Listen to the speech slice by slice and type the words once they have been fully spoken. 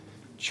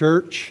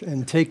church,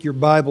 and take your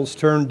Bibles,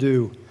 turn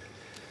to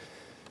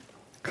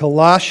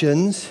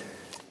Colossians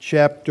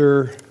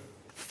chapter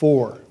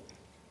 4.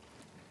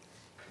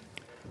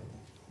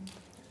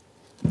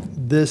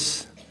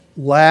 This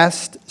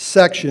last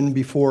section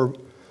before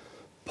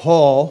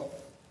Paul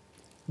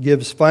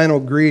gives final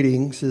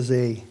greetings is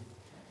a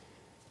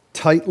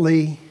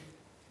tightly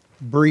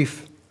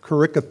brief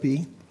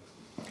pericope,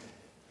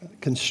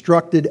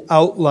 constructed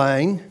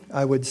outline,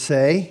 I would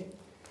say,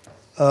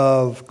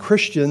 of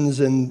Christians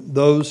and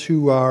those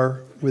who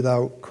are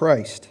without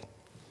Christ.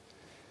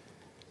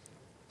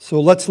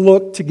 So let's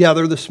look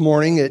together this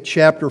morning at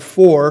chapter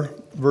 4,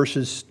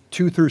 verses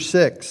 2 through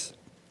 6.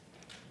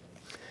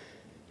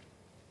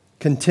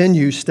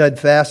 Continue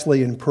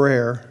steadfastly in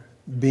prayer,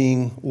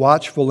 being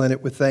watchful in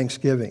it with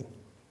thanksgiving.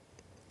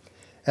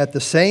 At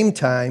the same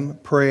time,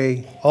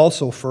 pray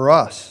also for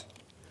us,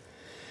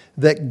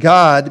 that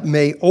God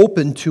may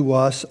open to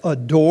us a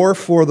door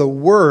for the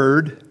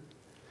word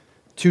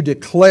to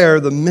declare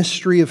the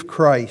mystery of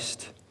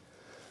Christ,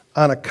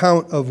 on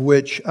account of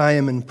which I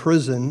am in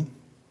prison,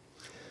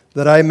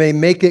 that I may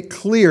make it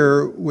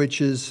clear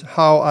which is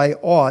how I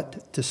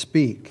ought to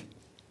speak.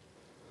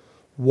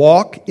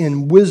 Walk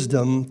in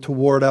wisdom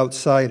toward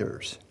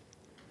outsiders,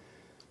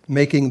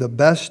 making the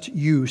best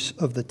use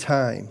of the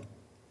time.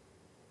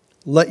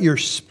 Let your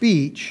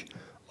speech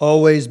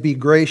always be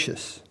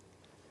gracious,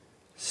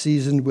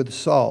 seasoned with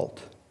salt,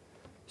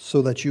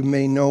 so that you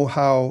may know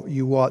how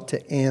you ought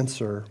to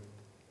answer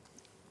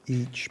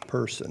each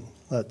person.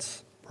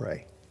 Let's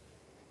pray.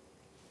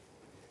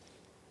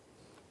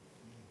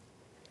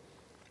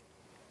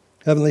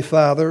 Heavenly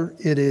Father,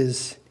 it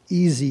is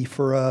easy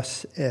for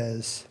us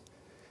as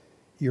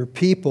your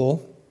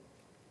people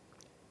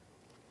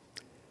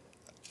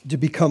to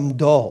become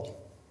dull.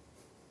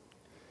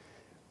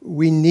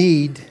 We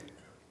need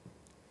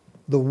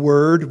the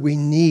Word. We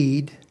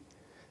need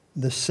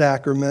the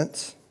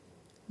sacraments.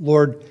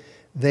 Lord,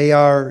 they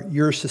are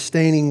your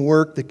sustaining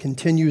work that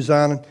continues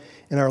on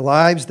in our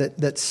lives,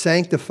 that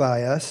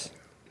sanctify us.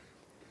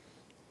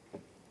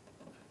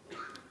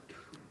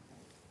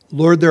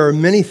 Lord, there are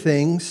many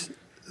things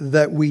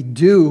that we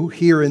do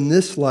here in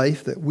this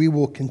life that we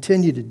will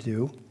continue to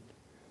do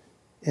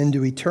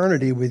into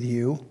eternity with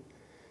you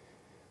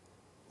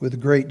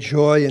with great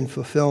joy and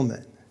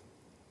fulfillment.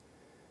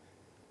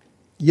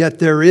 Yet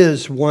there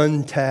is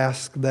one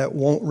task that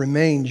won't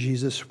remain,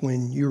 Jesus,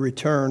 when you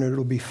return.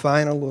 It'll be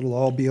final, it'll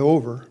all be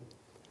over.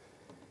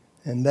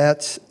 And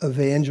that's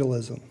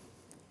evangelism.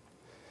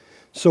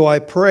 So I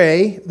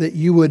pray that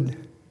you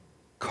would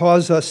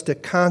cause us to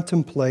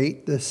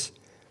contemplate this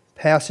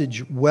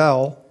passage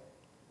well.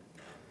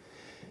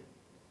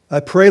 I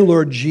pray,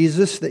 Lord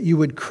Jesus, that you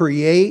would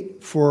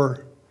create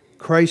for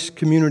Christ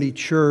Community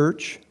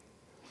Church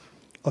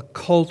a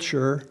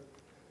culture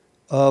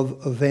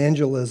of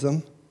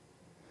evangelism,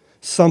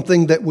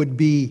 something that would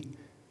be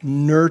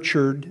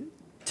nurtured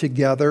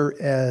together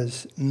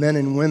as men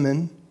and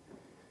women.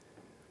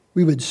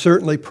 We would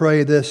certainly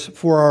pray this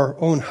for our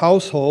own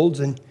households,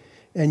 and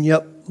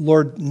yet,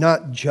 Lord,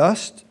 not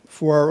just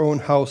for our own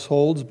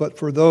households, but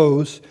for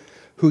those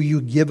who you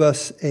give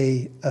us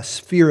a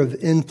sphere of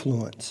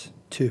influence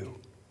to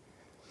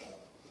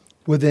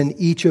within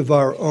each of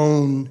our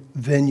own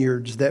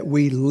vineyards that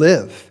we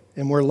live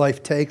and where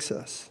life takes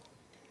us.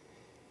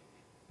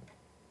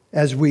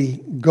 As we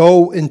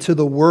go into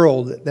the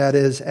world, that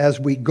is, as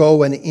we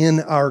go and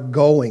in our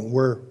going,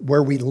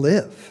 where we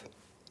live,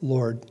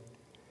 Lord,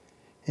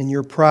 in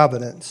your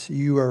providence,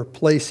 you are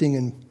placing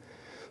and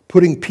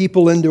putting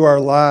people into our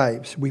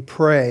lives. We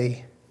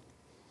pray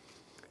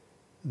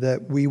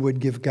that we would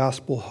give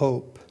gospel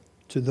hope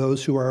to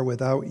those who are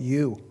without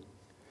you.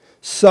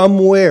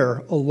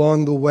 Somewhere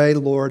along the way,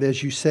 Lord,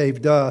 as you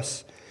saved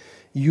us,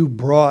 you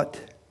brought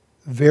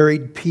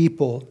varied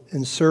people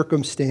and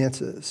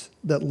circumstances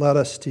that led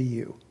us to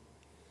you.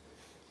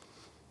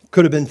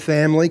 Could have been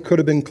family, could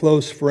have been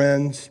close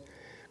friends,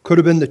 could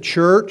have been the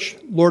church,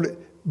 Lord,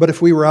 but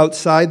if we were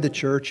outside the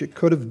church, it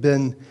could have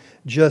been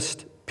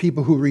just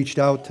people who reached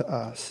out to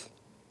us.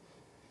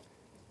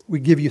 We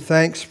give you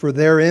thanks for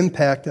their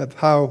impact of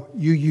how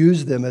you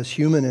use them as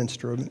human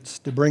instruments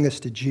to bring us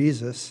to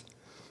Jesus.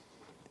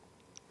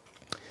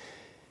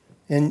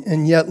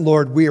 And yet,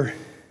 Lord, we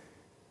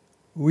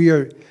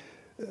have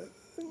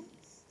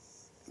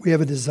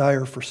a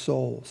desire for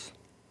souls.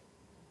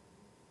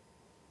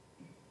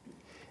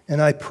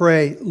 And I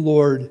pray,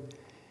 Lord,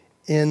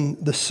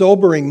 in the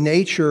sobering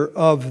nature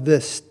of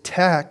this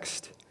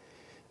text,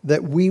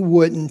 that we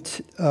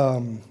wouldn't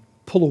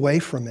pull away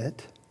from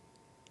it.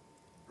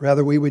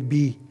 Rather, we would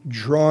be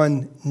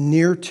drawn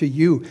near to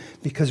you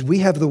because we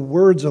have the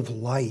words of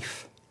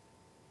life.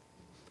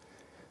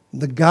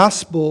 The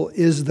gospel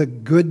is the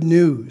good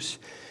news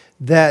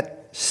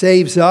that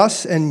saves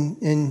us.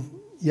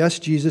 And yes,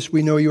 Jesus,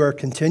 we know you are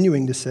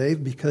continuing to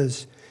save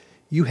because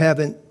you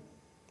haven't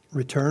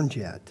returned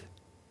yet.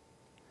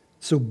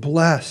 So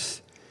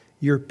bless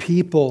your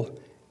people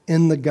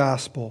in the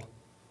gospel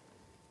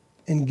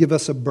and give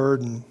us a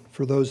burden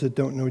for those that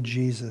don't know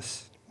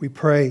Jesus. We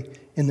pray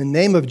in the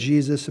name of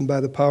Jesus and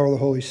by the power of the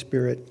Holy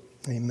Spirit.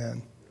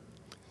 Amen.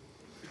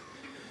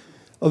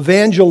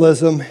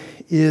 Evangelism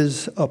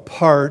is a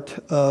part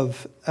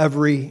of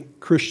every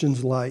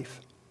Christian's life.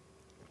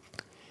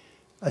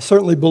 I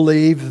certainly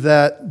believe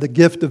that the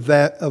gift of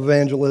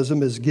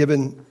evangelism is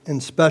given in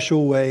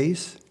special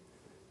ways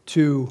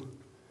to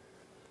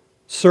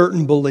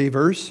certain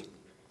believers,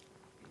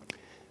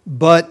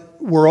 but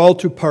we're all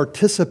to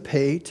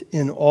participate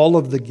in all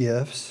of the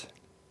gifts.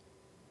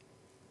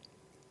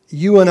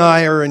 You and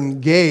I are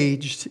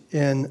engaged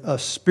in a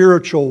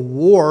spiritual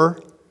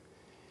war.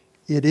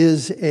 It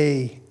is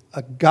a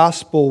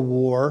gospel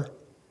war.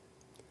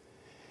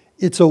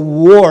 It's a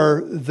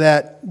war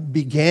that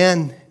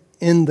began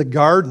in the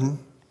garden,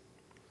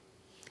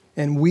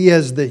 and we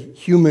as the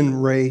human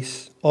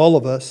race, all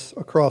of us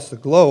across the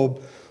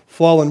globe,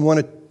 fall in one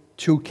of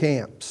two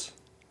camps.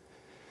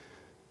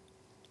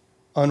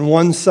 On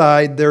one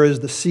side, there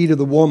is the seed of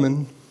the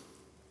woman,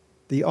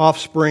 the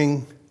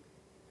offspring,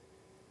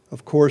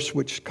 of course,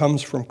 which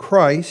comes from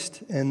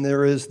Christ, and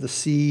there is the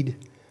seed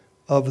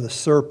of the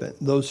serpent,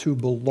 those who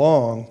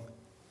belong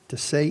to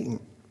Satan.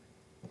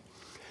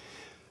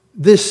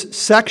 This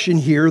section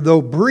here,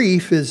 though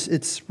brief,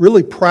 it's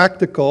really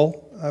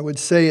practical. I would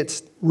say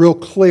it's real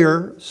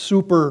clear,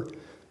 super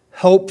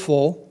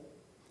helpful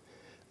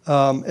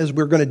as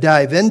we're going to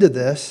dive into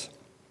this.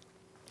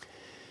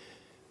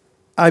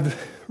 I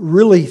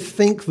really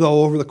think,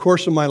 though, over the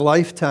course of my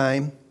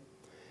lifetime,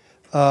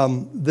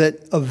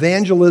 that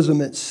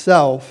evangelism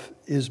itself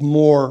is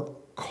more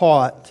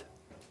caught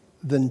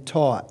than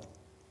taught.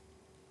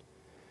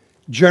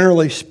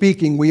 Generally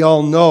speaking, we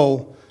all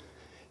know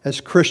as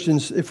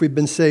Christians, if we've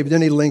been saved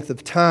any length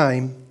of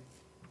time,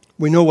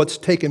 we know what's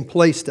taken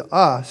place to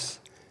us.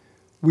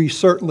 We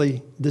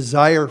certainly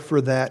desire for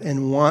that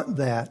and want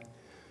that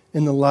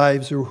in the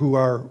lives who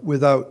are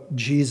without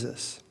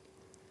Jesus.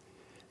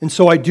 And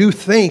so I do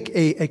think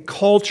a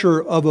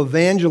culture of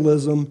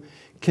evangelism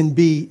can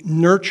be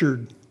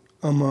nurtured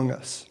among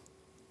us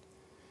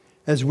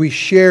as we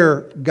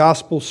share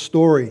gospel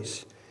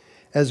stories,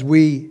 as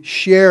we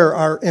share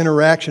our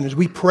interaction, as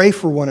we pray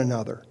for one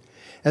another,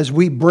 as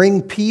we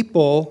bring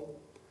people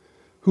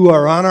who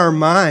are on our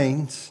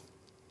minds,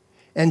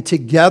 and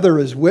together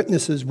as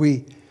witnesses,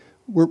 we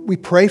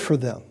pray for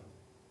them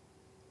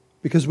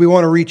because we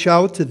want to reach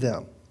out to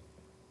them.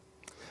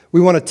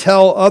 We want to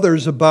tell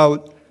others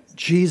about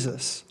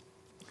Jesus.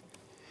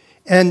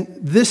 And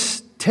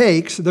this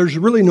there's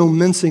really no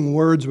mincing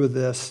words with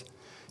this.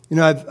 You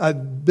know,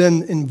 I've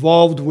been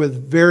involved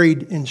with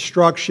varied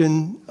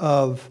instruction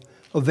of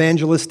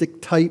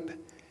evangelistic type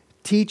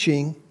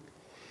teaching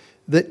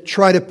that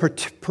try to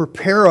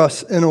prepare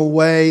us in a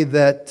way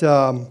that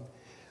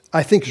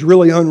I think is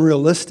really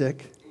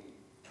unrealistic.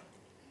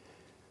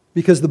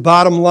 Because the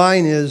bottom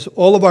line is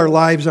all of our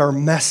lives are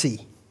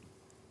messy.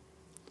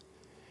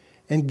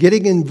 And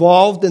getting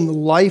involved in the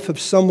life of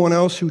someone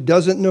else who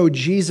doesn't know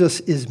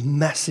Jesus is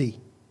messy.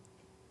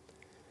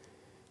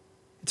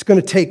 It's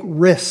going to take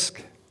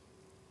risk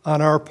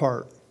on our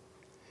part.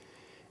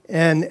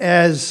 And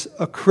as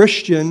a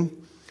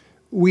Christian,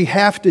 we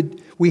have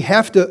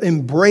to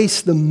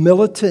embrace the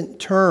militant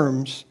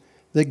terms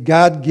that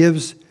God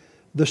gives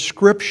the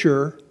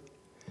Scripture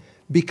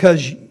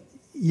because,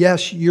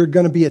 yes, you're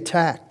going to be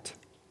attacked.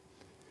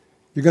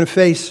 You're going to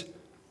face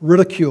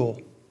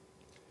ridicule.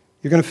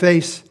 You're going to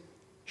face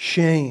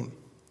shame.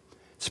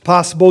 It's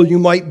possible you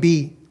might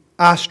be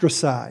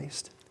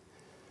ostracized.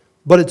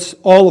 But it's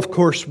all, of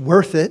course,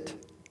 worth it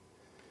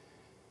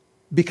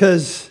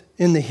because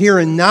in the here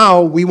and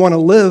now, we want to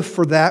live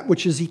for that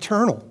which is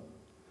eternal.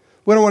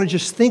 We don't want to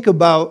just think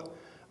about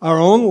our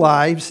own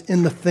lives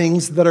in the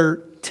things that are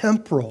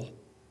temporal.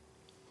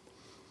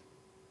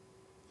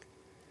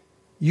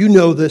 You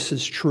know this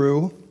is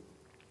true.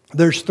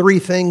 There's three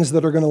things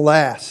that are going to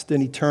last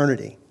in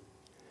eternity.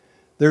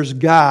 There's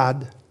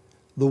God,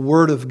 the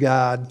Word of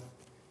God,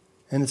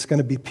 and it's going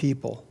to be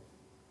people.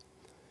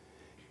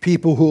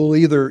 People who will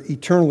either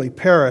eternally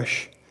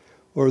perish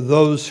or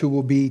those who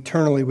will be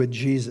eternally with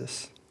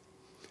Jesus.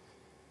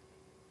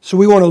 So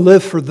we want to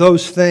live for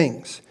those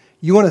things.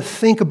 You want to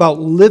think about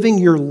living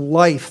your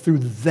life through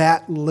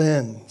that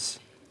lens.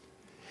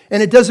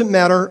 And it doesn't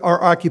matter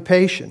our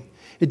occupation.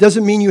 It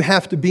doesn't mean you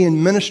have to be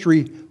in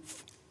ministry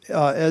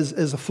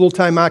as a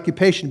full-time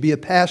occupation, be a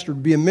pastor,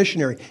 be a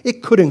missionary.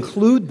 It could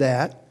include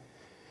that.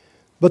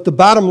 But the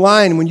bottom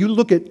line, when you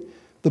look at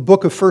the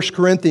book of 1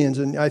 Corinthians,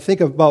 and I think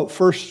about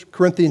 1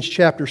 Corinthians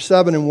chapter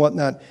 7 and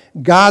whatnot,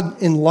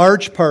 God in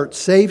large part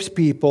saves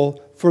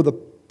people for the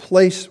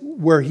place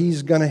where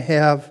He's going to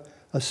have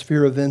a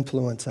sphere of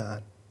influence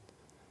on.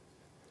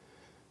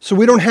 So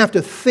we don't have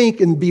to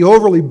think and be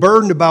overly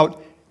burdened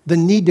about the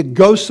need to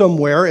go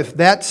somewhere. If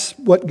that's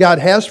what God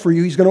has for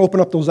you, He's going to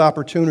open up those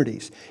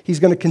opportunities. He's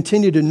going to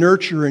continue to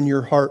nurture in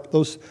your heart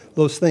those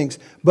things.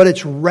 But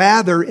it's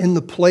rather in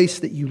the place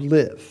that you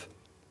live.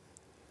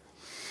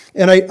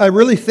 And I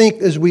really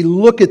think as we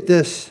look at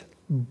this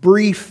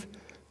brief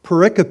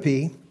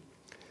pericope,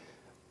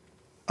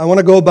 I want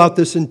to go about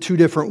this in two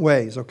different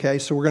ways, okay?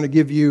 So we're going to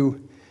give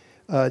you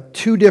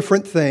two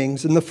different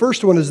things. And the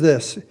first one is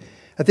this.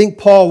 I think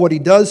Paul, what he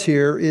does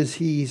here is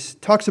he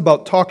talks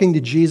about talking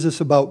to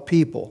Jesus about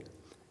people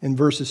in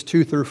verses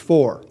 2 through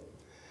 4.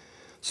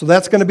 So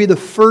that's going to be the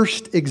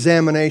first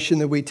examination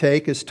that we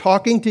take, is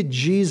talking to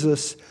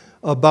Jesus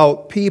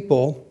about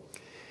people.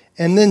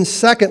 And then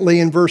secondly,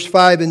 in verse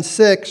 5 and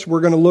 6, we're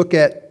going to look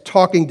at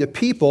talking to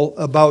people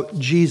about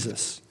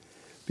Jesus.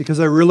 Because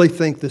I really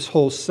think this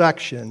whole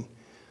section,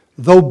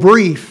 though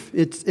brief,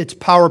 it's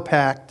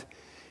power-packed,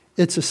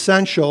 it's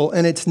essential,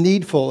 and it's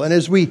needful. And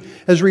as we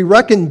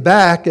reckon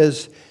back,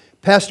 as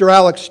Pastor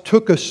Alex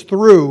took us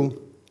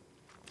through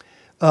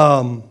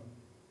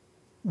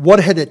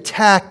what had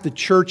attacked the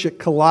church at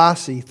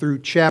Colossae through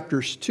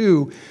chapters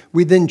 2,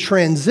 we then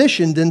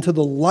transitioned into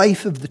the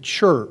life of the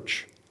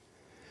church.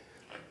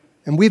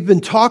 And we've been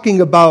talking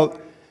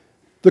about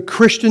the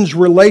Christian's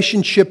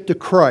relationship to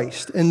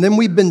Christ. And then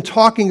we've been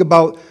talking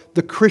about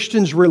the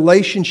Christian's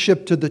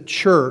relationship to the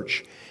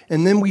church.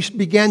 And then we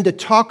began to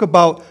talk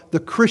about the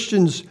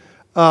Christian's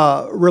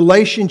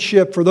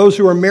relationship for those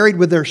who are married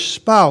with their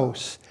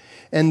spouse.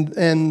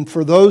 And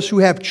for those who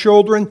have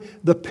children,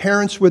 the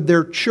parents with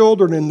their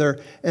children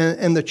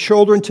and the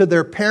children to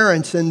their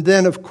parents. And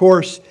then, of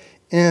course,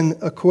 in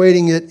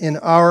equating it in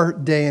our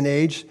day and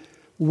age,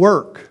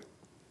 work.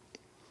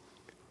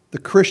 The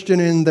Christian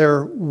in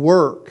their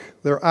work,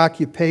 their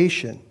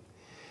occupation.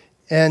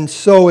 And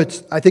so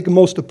it's, I think,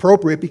 most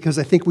appropriate, because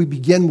I think we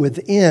begin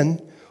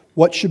within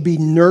what should be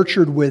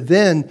nurtured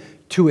within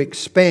to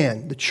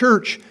expand. The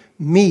church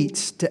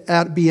meets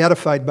to be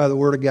edified by the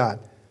Word of God.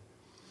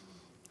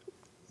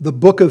 The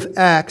book of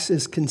Acts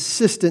is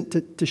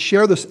consistent to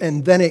share this,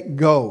 and then it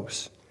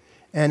goes.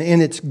 And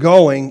in its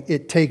going,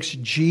 it takes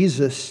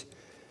Jesus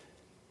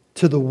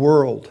to the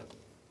world.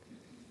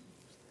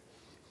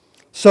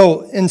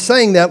 So, in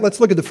saying that, let's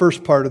look at the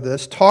first part of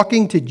this,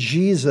 talking to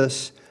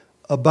Jesus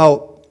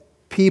about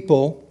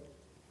people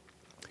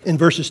in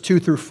verses 2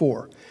 through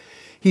 4.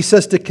 He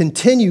says to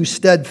continue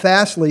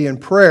steadfastly in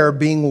prayer,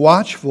 being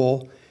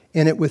watchful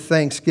in it with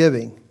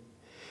thanksgiving.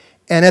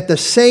 And at the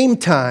same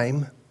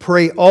time,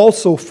 pray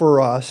also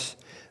for us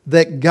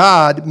that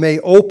God may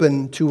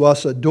open to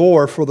us a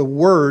door for the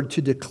word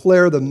to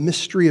declare the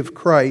mystery of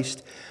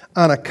Christ,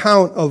 on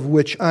account of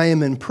which I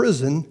am in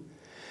prison,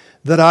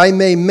 that I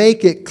may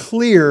make it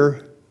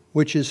clear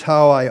which is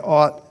how I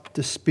ought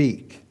to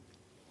speak.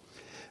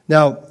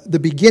 Now, the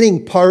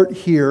beginning part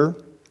here,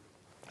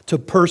 to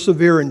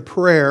persevere in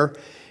prayer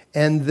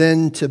and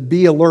then to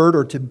be alert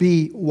or to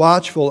be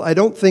watchful, I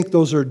don't think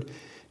those are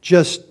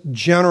just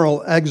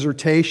general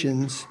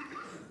exhortations,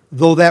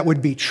 though that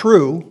would be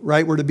true,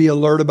 right? We're to be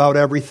alert about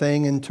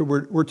everything, and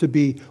we're to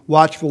be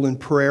watchful in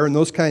prayer and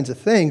those kinds of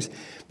things.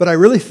 But I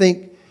really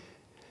think,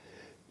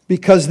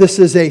 because this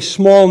is a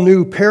small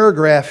new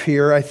paragraph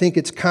here, I think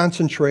it's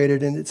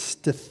concentrated, and it's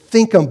to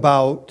think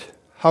about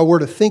how we're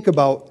to think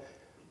about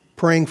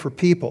praying for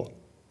people.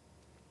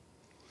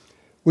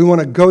 We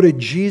want to go to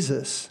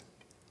Jesus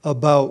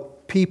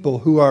about people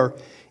who are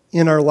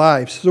in our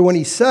lives. So when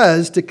he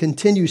says to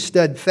continue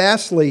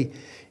steadfastly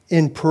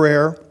in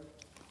prayer,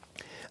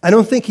 I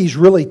don't think he's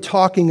really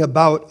talking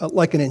about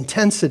like an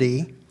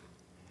intensity.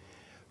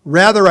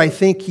 Rather, I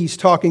think he's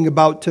talking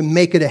about to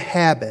make it a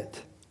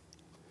habit.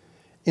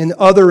 In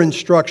other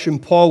instruction,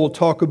 Paul will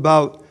talk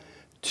about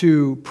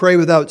to pray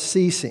without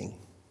ceasing.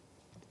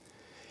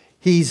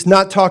 He's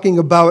not talking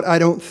about, I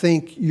don't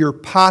think, your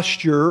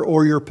posture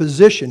or your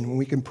position.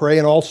 We can pray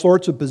in all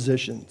sorts of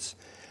positions.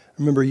 I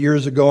remember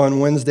years ago on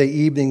Wednesday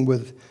evening,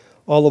 with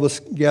all of us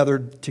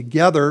gathered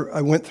together,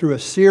 I went through a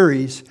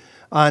series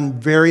on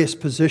various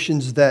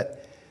positions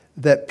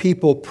that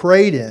people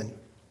prayed in.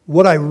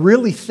 What I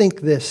really think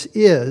this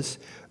is,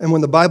 and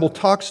when the Bible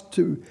talks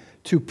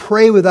to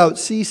pray without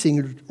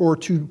ceasing or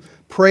to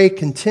pray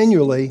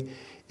continually,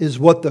 is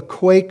what the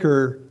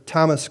Quaker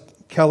Thomas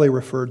Kelly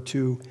referred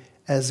to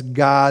as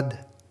God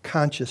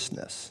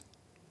consciousness.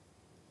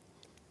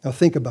 Now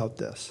think about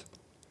this.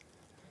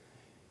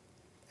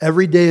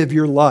 Every day of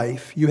your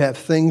life, you have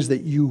things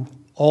that you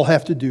all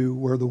have to do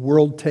where the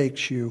world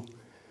takes you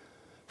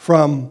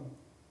from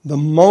the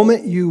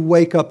moment you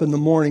wake up in the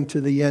morning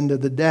to the end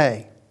of the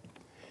day.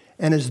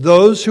 And as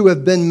those who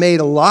have been made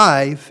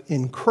alive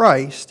in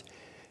Christ,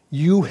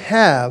 you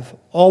have,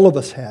 all of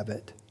us have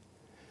it,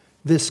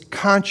 this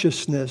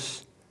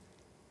consciousness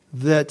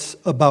that's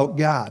about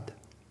God.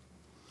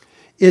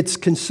 It's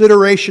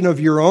consideration of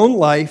your own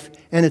life,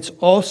 and it's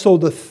also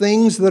the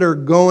things that are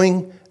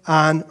going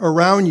on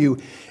around you.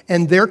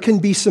 And there can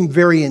be some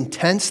very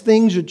intense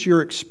things that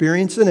you're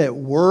experiencing at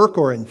work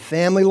or in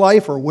family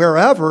life or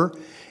wherever,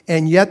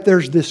 and yet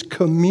there's this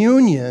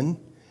communion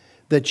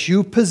that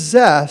you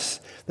possess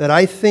that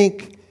I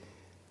think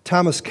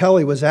Thomas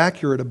Kelly was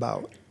accurate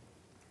about.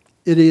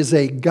 It is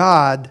a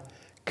God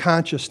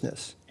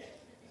consciousness.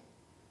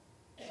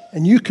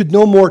 And you could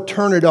no more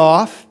turn it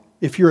off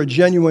if you're a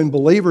genuine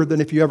believer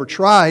than if you ever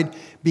tried,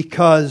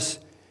 because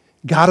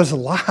God is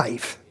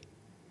alive.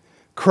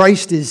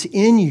 Christ is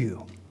in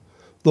you.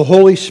 The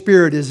Holy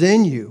Spirit is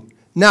in you.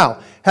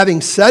 Now,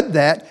 having said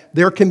that,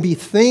 there can be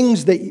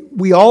things that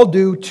we all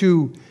do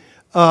to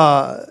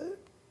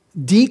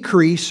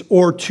decrease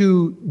or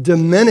to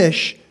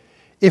diminish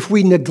if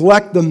we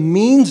neglect the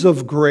means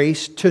of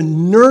grace to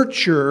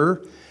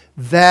nurture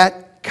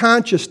that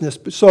consciousness.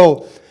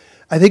 So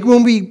I think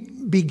when we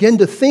begin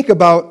to think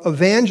about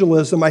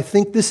evangelism, I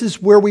think this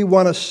is where we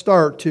want to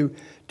start,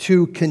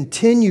 to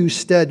continue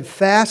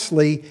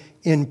steadfastly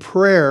in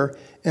prayer.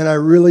 And I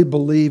really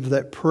believe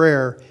that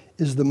prayer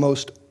is the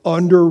most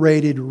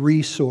underrated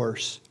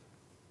resource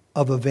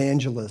of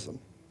evangelism.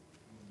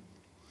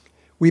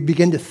 We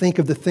begin to think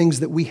of the things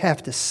that we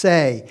have to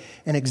say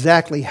and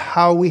exactly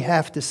how we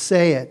have to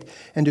say it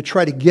and to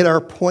try to get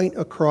our point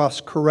across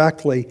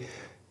correctly.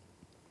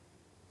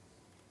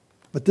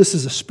 But this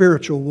is a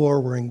spiritual war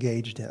we're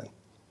engaged in.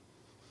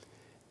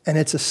 And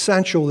it's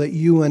essential that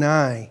you and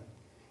I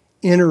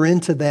enter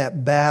into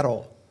that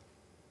battle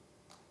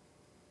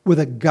with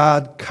a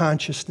God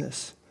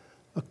consciousness,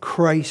 a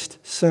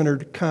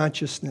Christ-centered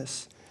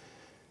consciousness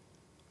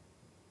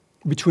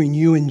between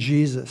you and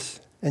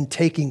Jesus and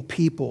taking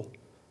people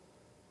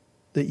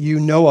that you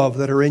know of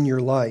that are in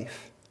your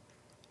life.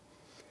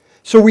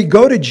 So we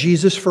go to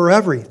Jesus for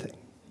everything.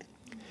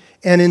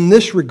 And in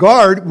this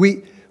regard,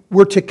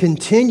 we're to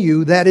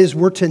continue, that is,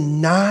 we're to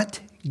not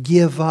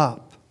give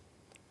up.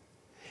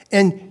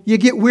 And you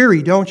get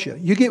weary, don't you?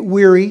 You get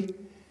weary.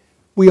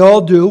 We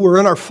all do. We're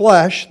in our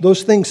flesh.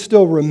 Those things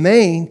still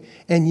remain.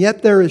 And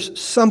yet there is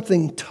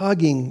something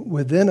tugging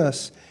within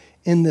us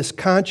in this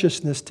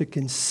consciousness to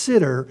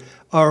consider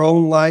our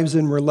own lives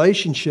in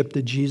relationship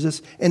to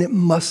Jesus. And it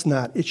must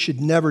not. It should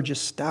never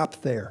just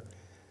stop there.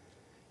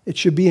 It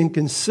should be in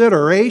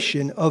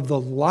consideration of the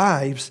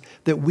lives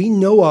that we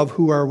know of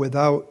who are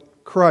without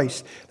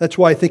Christ. That's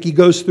why I think he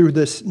goes through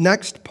this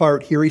next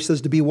part here. He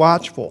says to be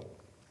watchful.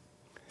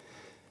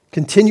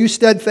 Continue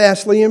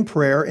steadfastly in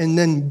prayer, and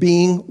then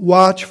being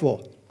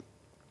watchful.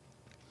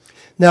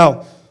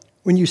 Now,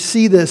 when you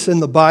see this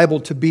in the Bible,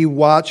 to be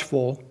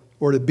watchful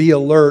or to be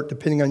alert,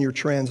 depending on your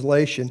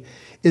translation,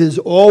 it is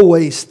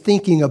always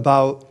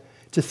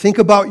to think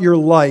about your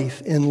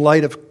life in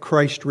light of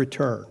Christ's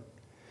return.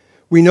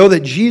 We know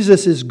that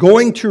Jesus is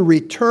going to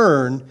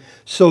return,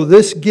 so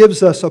this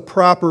gives us a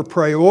proper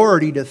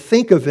priority to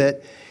think of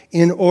it.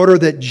 In order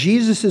that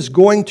Jesus is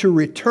going to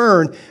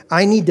return,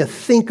 I need to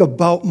think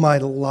about my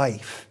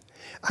life.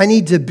 I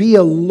need to be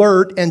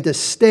alert and to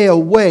stay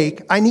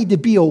awake. I need to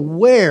be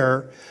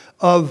aware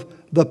of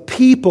the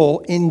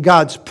people in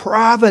God's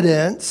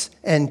providence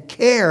and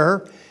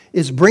care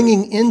is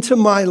bringing into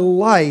my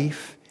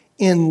life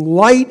in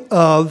light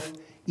of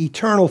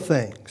eternal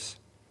things,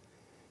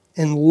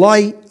 in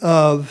light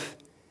of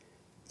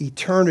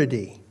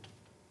eternity.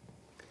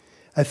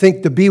 I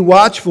think to be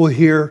watchful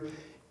here,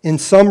 in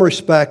some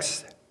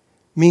respects,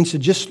 means to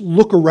just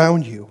look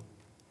around you.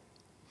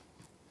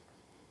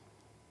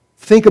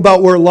 Think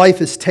about where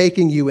life is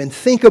taking you and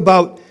think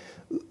about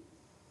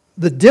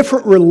the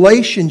different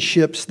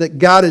relationships that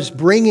God is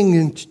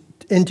bringing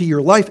into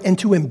your life and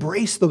to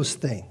embrace those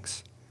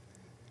things.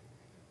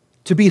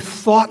 To be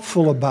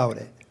thoughtful about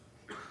it.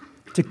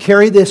 To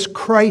carry this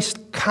Christ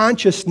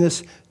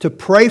consciousness to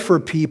pray for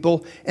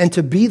people and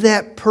to be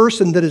that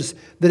person that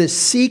is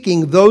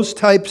seeking those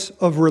types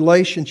of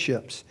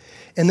relationships.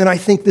 And then I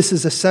think this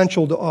is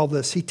essential to all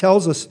this. He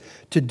tells us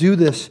to do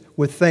this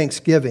with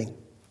thanksgiving.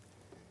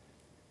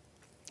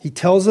 He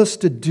tells us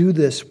to do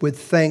this with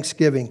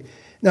thanksgiving.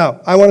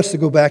 Now, I want us to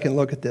go back and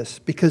look at this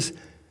because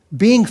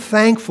being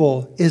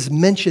thankful is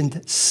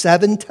mentioned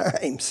 7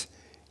 times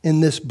in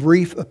this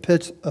brief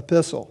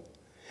epistle.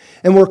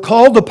 And we're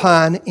called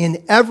upon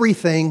in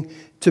everything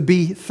to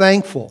be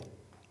thankful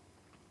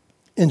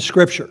in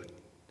Scripture.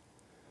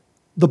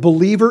 The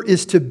believer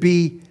is to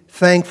be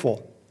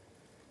thankful.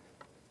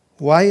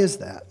 Why is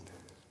that?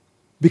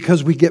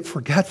 Because we get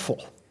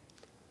forgetful.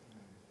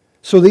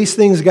 So these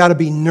things got to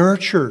be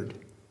nurtured.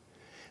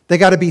 They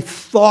got to be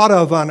thought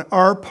of on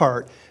our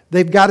part.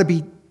 They've got to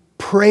be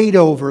prayed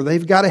over.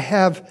 They've got to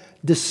have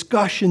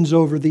discussions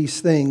over these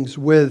things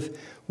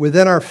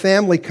within our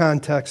family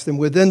context and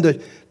within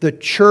the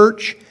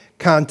church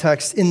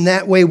context. In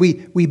that way,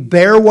 we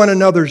bear one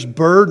another's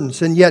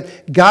burdens. And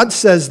yet, God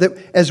says that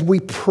as we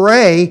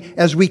pray,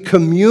 as we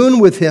commune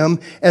with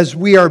Him, as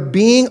we are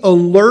being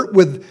alert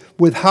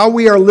with how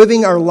we are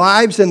living our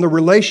lives and the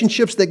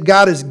relationships that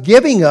God is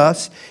giving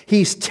us,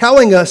 He's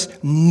telling us,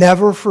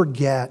 never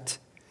forget.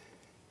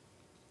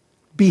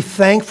 Be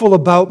thankful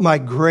about my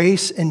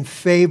grace and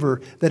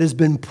favor that has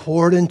been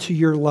poured into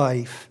your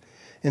life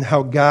and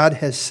how God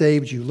has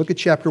saved you. Look at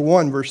chapter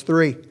 1, verse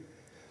 3.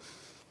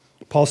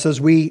 Paul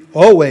says we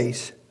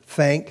always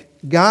thank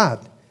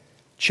God.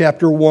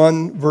 Chapter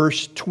 1,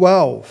 verse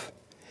 12.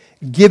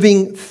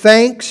 Giving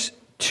thanks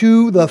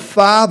to the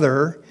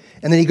Father.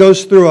 And then he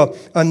goes through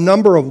a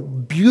number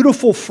of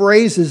beautiful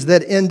phrases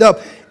that end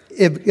up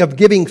of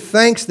giving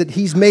thanks that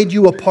He's made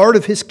you a part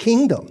of His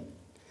kingdom.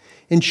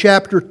 In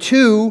chapter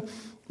 2,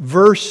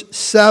 verse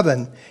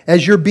 7,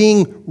 as you're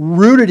being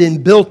rooted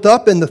and built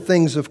up in the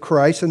things of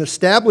Christ and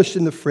established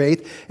in the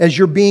faith, as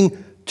you're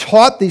being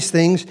taught these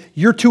things,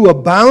 you're to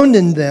abound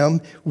in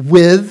them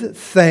with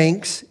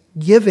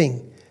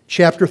thanksgiving.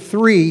 Chapter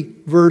 3,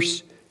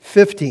 verse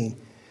 15.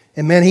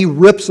 And man, he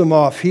rips them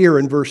off here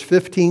in verse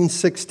 15,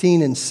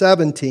 16, and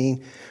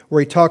 17,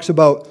 where he talks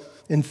about,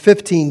 in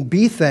 15,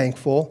 be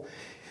thankful.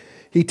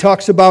 He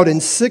talks about in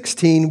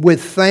 16,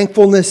 with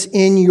thankfulness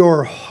in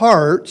your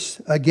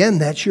hearts. Again,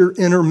 that's your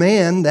inner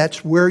man.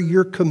 That's where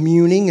you're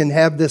communing and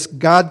have this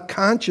God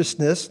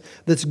consciousness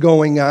that's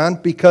going on,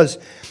 because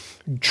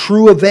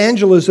true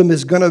evangelism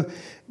is going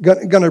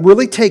to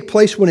really take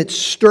place when it's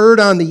stirred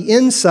on the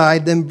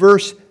inside. Then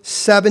verse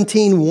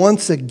 17,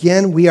 once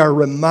again, we are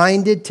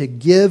reminded to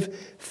give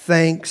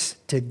thanks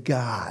to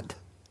God.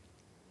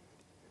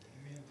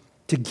 Amen.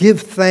 To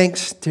give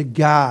thanks to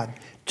God.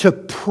 To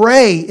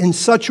pray in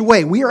such a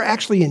way. We are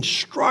actually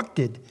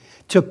instructed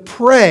to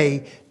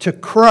pray to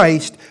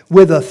Christ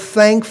with a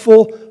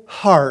thankful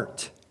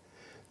heart.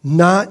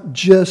 Not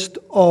just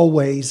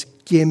always,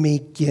 gimme,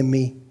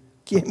 gimme,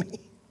 gimme.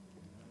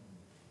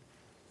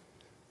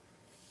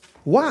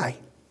 Why?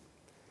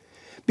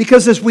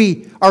 Because as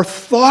we are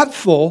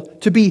thoughtful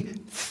to be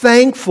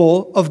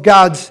thankful of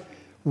God's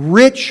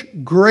rich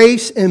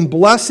grace and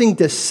blessing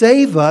to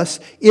save us,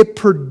 it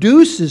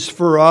produces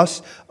for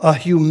us a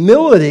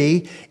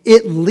humility.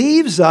 It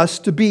leaves us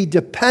to be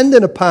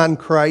dependent upon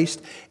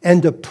Christ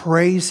and to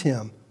praise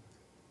Him.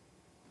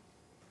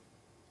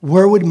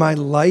 Where would my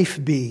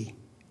life be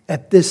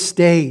at this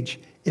stage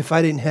if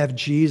I didn't have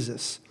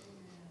Jesus,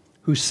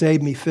 who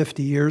saved me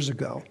 50 years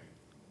ago?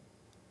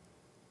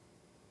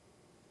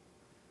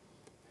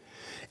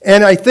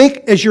 And I think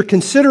as you're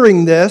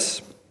considering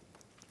this,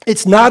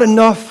 it's not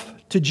enough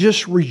to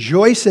just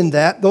rejoice in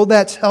that. Though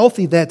that's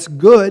healthy, that's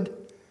good.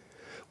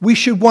 We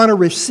should want to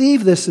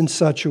receive this in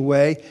such a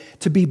way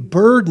to be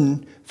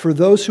burdened for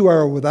those who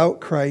are without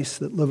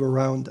Christ that live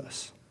around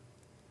us.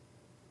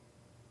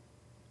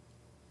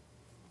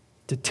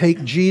 To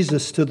take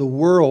Jesus to the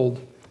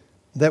world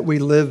that we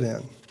live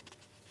in.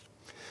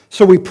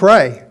 So we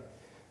pray.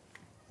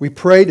 We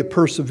pray to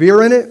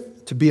persevere in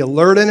it, to be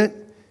alert in it,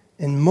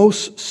 and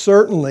most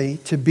certainly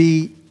to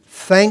be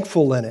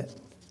thankful in it.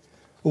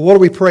 Well, what do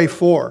we pray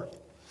for?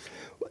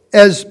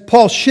 As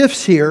Paul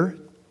shifts here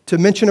to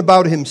mention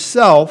about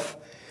himself,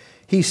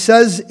 he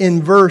says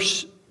in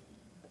verse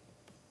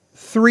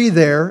 3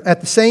 there, at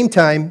the same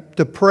time,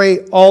 to pray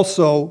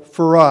also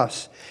for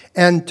us.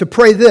 And to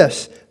pray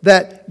this,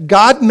 that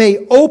God may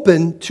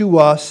open to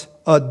us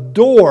a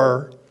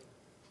door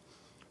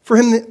for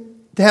Him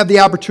to have the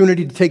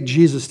opportunity to take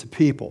Jesus to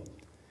people.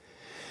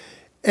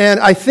 And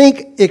I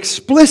think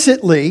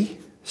explicitly,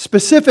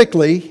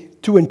 specifically,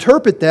 to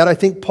interpret that, I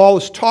think Paul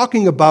is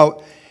talking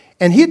about,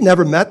 and he had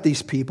never met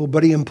these people,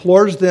 but he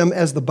implores them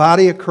as the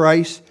body of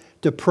Christ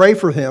to pray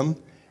for him,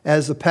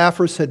 as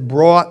Epaphras had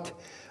brought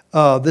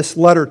this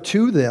letter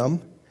to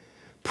them.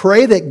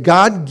 Pray that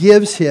God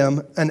gives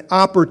him an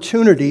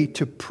opportunity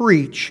to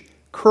preach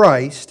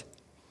Christ.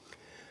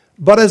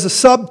 But as a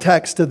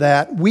subtext to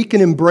that, we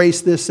can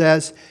embrace this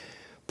as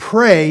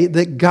pray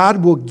that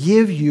God will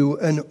give you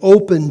an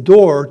open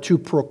door to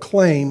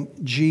proclaim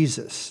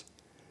Jesus,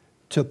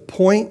 to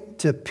point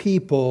to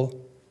people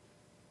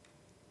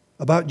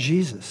about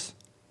Jesus.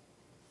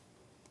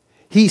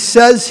 He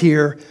says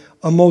here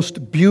a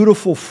most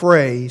beautiful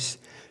phrase,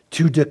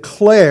 to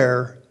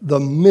declare the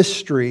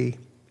mystery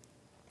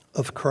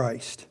of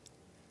Christ.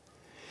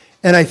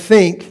 And I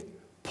think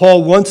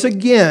Paul once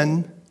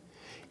again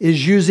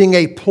is using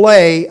a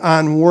play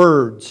on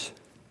words.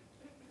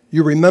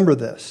 You remember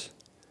this.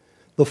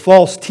 The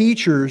false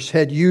teachers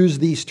had used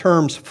these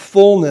terms,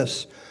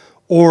 fullness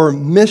or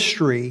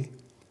mystery,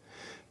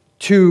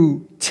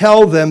 to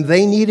tell them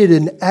they needed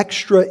an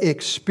extra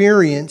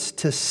experience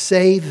to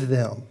save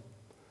them.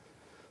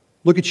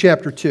 Look at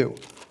chapter 2.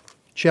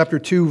 Chapter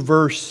 2,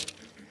 verse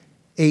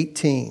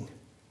 18.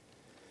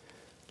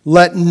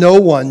 Let no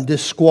one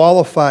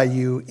disqualify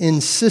you,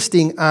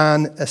 insisting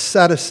on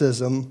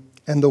asceticism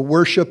and the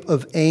worship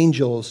of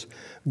angels,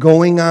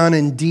 going on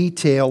in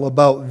detail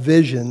about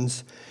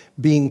visions,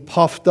 being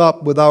puffed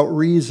up without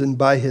reason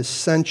by his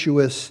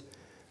sensuous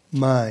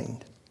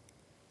mind.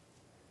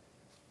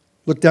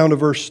 Look down to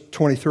verse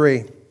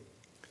 23.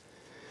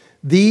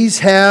 These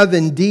have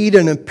indeed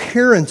an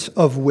appearance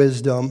of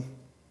wisdom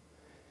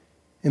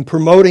in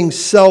promoting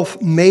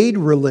self-made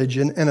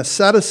religion and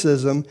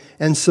asceticism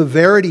and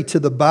severity to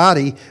the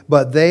body,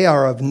 but they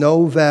are of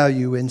no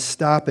value in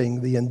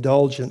stopping the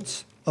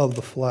indulgence of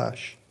the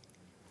flesh.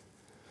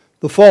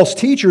 The false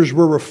teachers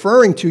were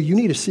referring to, you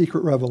need a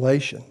secret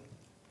revelation.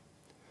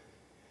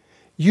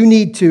 You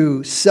need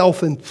to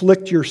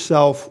self-inflict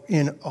yourself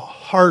in a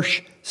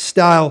harsh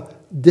style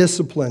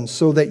discipline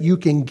so that you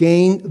can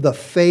gain the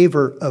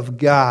favor of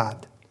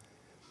God,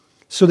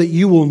 so that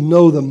you will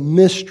know the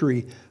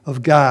mystery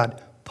of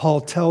God.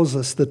 Paul tells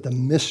us that the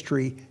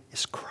mystery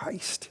is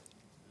Christ.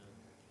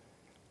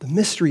 The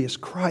mystery is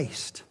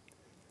Christ.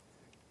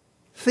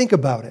 Think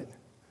about it.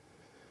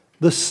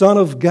 The Son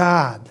of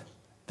God,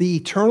 the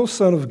eternal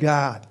Son of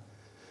God,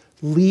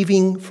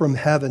 leaving from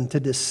heaven to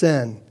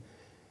descend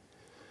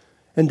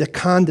and to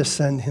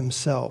condescend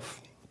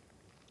himself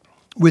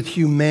with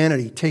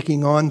humanity,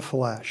 taking on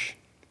flesh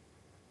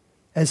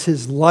as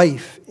his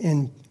life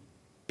in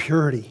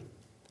purity.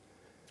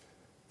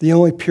 The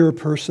only pure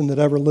person that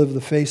ever lived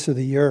the face of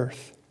the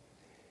earth.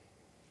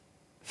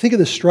 Think of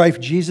the strife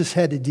Jesus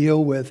had to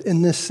deal with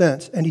in this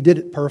sense, and he did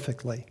it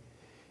perfectly,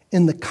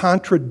 in the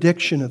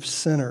contradiction of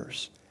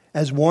sinners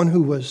as one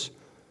who was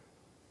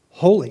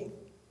holy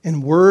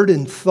in word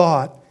and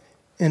thought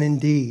and in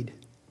deed.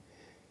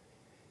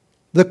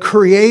 The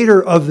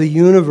creator of the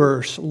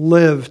universe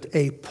lived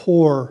a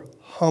poor,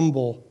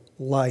 humble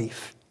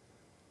life.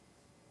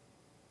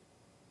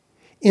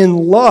 In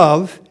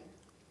love,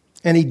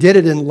 and he did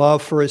it in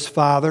love for his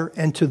Father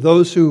and to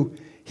those who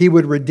he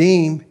would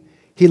redeem,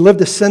 he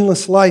lived a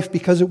sinless life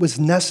because it was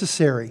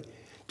necessary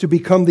to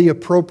become the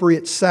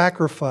appropriate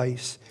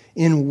sacrifice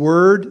in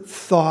word,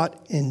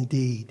 thought, and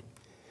deed.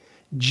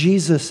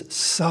 Jesus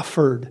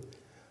suffered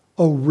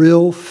a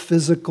real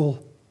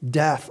physical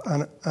death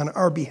on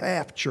our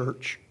behalf,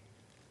 church.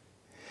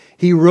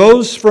 He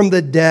rose from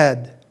the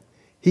dead.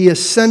 He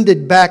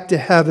ascended back to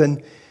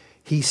heaven.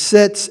 He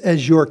sits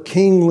as your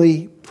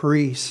kingly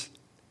priest,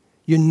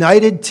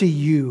 united to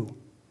you,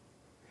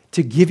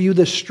 to give you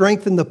the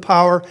strength and the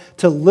power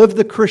to live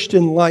the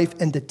Christian life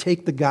and to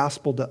take the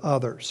gospel to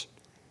others.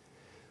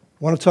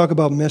 Want to talk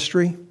about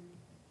mystery?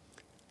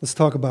 Let's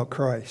talk about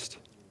Christ.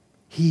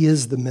 He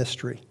is the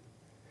mystery.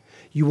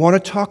 You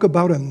want to talk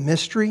about a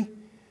mystery?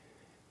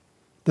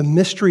 The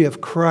mystery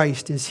of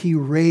Christ is He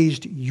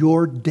raised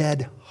your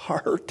dead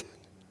heart.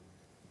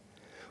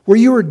 Where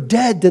you were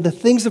dead to the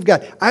things of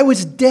God. I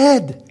was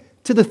dead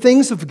to the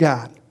things of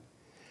God.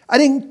 I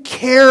didn't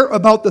care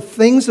about the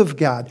things of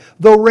God.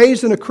 Though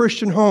raised in a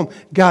Christian home,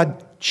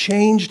 God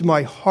changed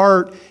my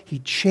heart. He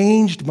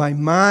changed my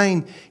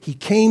mind. He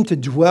came to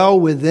dwell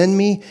within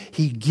me.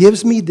 He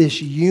gives me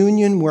this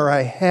union where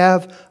I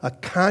have a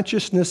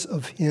consciousness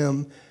of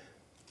Him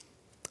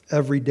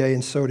every day,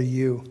 and so do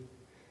you.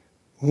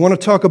 We want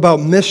to talk about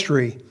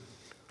mystery.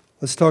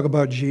 Let's talk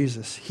about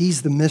Jesus.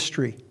 He's the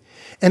mystery.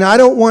 And I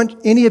don't want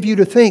any of you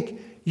to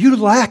think you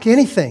lack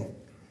anything,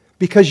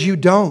 because you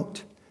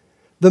don't.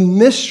 The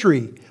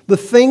mystery, the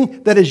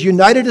thing that has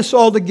united us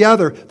all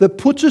together, that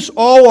puts us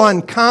all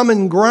on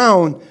common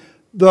ground,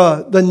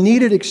 the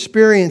needed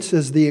experience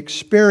is the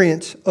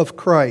experience of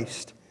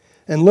Christ.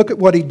 And look at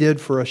what He did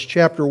for us.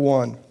 Chapter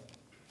 1.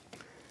 I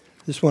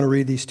just want to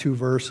read these two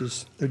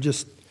verses. They're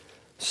just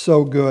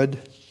so good.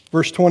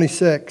 Verse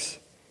 26.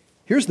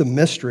 Here's the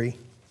mystery.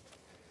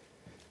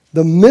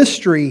 The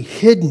mystery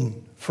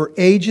hidden for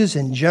ages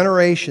and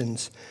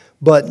generations,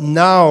 but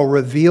now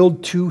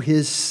revealed to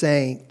His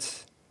saints.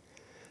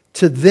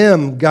 To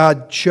them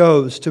God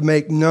chose to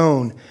make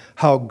known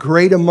how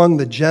great among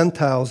the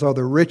Gentiles are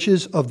the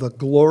riches of the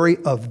glory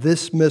of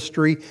this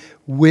mystery,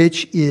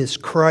 which is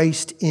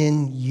Christ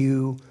in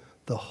you,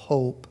 the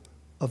hope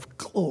of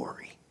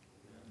glory.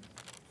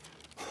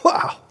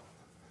 Wow.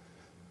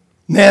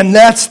 Man,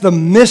 that's the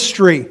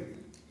mystery.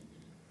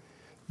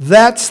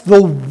 That's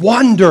the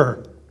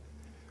wonder.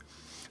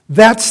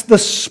 That's the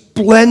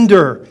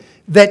splendor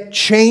that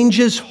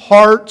changes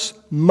hearts,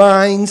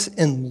 minds,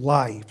 and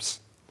lives.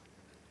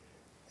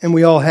 And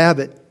we all have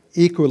it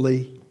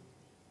equally.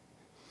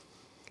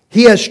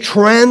 He has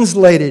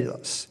translated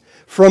us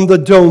from the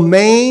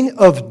domain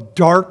of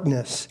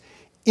darkness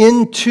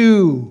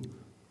into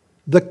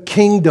the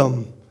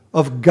kingdom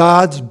of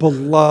God's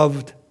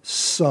beloved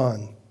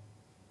Son.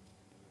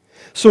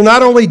 So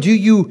not only do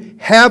you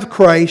have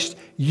Christ,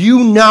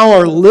 you now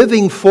are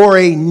living for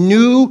a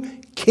new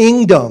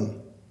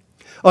kingdom.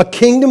 A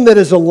kingdom that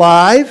is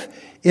alive.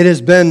 It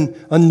has been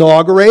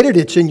inaugurated.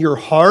 It's in your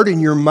heart, in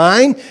your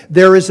mind.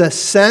 There is a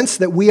sense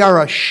that we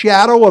are a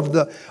shadow of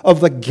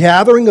the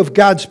gathering of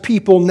God's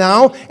people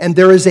now, and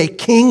there is a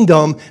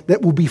kingdom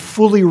that will be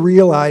fully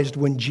realized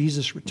when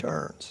Jesus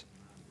returns.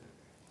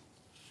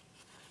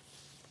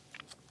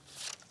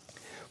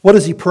 What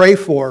does he pray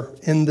for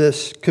in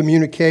this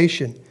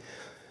communication?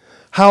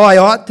 How I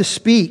ought to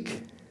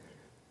speak.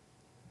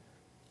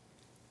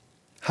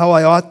 How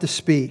I ought to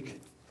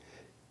speak.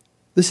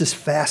 This is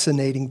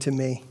fascinating to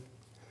me.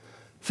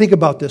 Think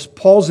about this.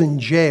 Paul's in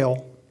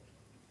jail.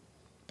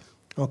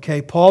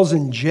 Okay, Paul's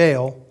in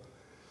jail.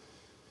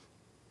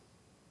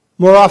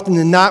 More often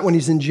than not, when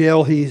he's in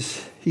jail,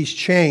 he's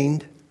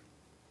chained.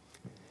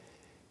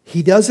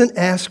 He doesn't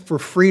ask for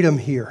freedom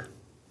here.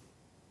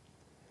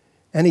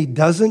 And he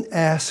doesn't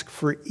ask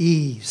for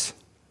ease.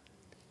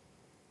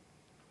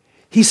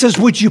 He says,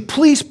 would you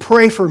please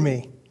pray for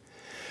me?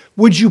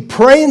 Would you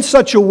pray in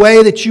such a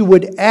way that you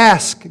would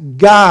ask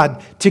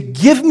God to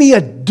give me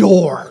a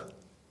door,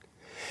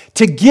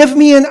 to give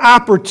me an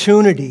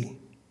opportunity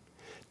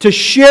to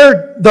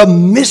share the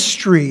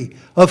mystery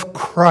of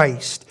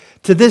Christ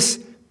to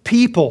this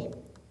people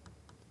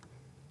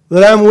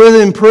that I'm with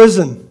in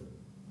prison?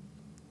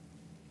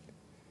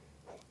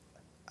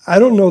 I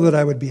don't know that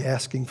I would be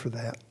asking for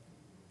that.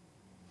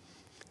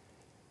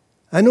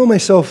 I know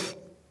myself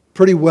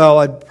pretty well.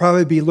 I'd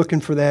probably be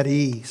looking for that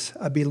ease.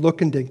 I'd be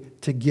looking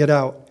to get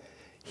out.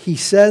 He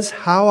says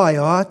how I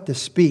ought to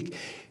speak.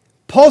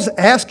 Paul's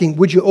asking,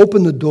 would you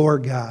open the door,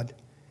 God?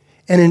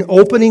 And in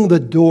opening the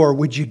door,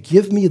 would you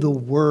give me the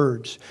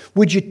words?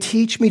 Would you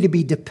teach me to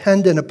be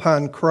dependent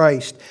upon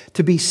Christ,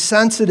 to be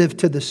sensitive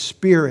to the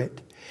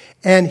Spirit?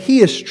 And he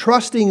is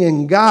trusting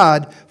in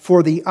God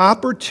for the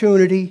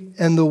opportunity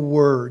and the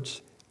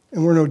words.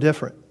 And we're no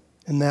different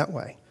in that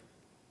way.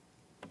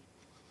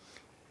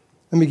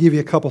 Let me give you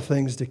a couple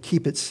things to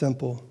keep it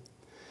simple.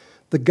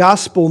 The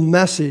gospel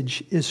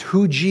message is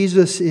who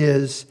Jesus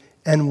is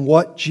and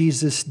what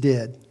Jesus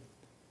did.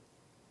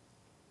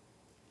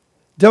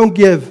 Don't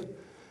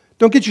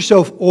get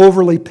yourself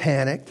overly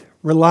panicked.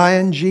 Rely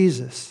on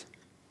Jesus.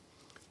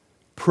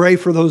 Pray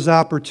for those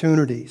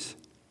opportunities.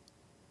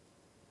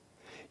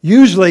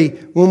 Usually,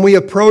 when we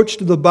approach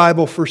the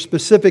Bible for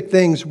specific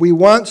things, we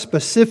want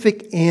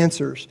specific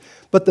answers.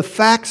 But the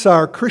facts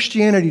are,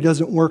 Christianity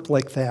doesn't work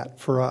like that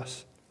for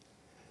us.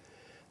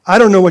 I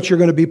don't know what you're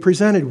going to be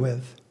presented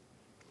with.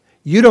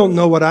 You don't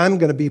know what I'm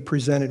going to be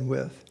presented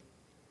with.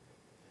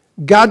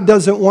 God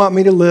doesn't want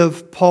me to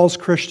live Paul's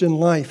Christian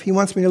life. He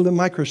wants me to live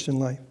my Christian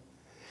life.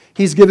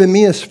 He's given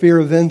me a sphere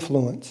of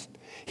influence.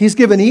 He's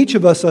given each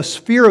of us a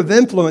sphere of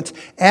influence.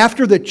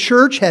 After the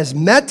church has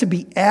met to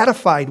be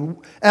edified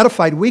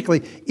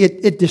weekly,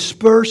 it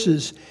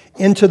disperses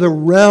into the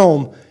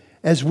realm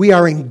as we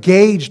are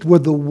engaged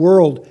with the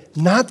world,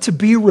 not to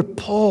be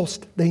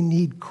repulsed. They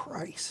need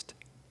Christ.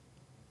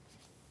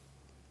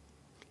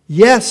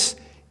 Yes,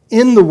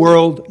 in the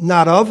world,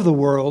 not of the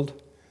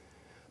world,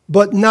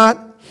 but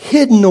not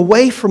hidden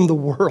away from the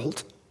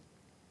world.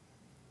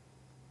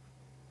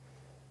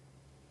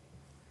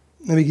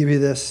 Let me give you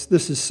this.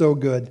 This is so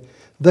good.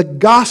 The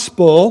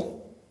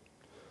gospel,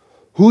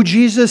 who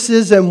Jesus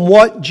is and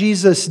what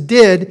Jesus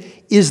did,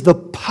 is the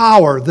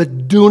power, the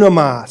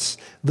dunamis,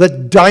 the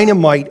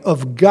dynamite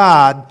of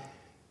God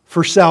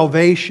for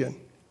salvation.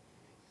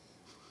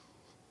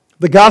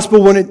 The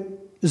gospel, when it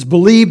is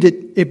believed,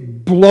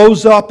 it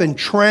blows up and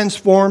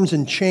transforms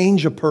and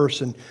changes a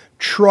person.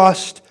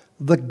 Trust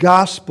the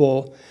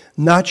gospel,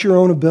 not your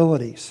own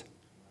abilities.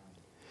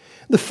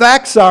 The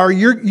facts are,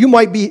 you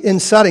might be in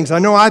settings. I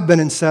know I've been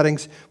in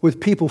settings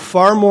with people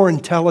far more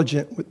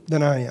intelligent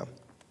than I am.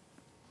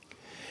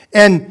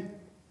 And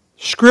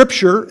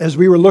Scripture, as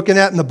we were looking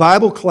at in the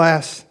Bible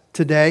class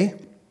today,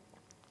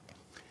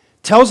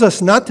 tells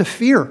us not to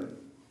fear.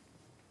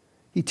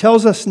 He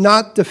tells us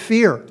not to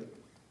fear.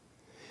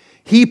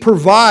 He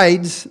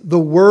provides the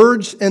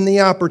words and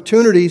the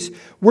opportunities.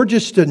 We're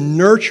just to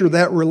nurture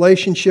that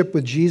relationship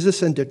with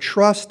Jesus and to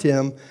trust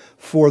Him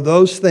for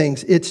those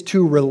things. It's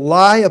to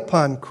rely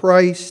upon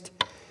Christ.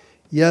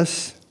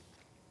 Yes,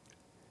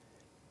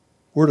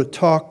 we're to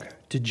talk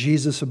to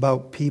Jesus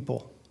about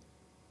people.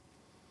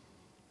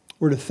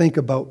 We're to think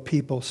about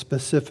people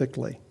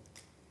specifically.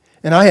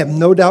 And I have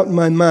no doubt in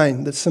my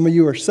mind that some of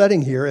you are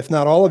sitting here, if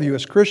not all of you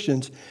as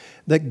Christians,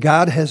 that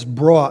God has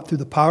brought, through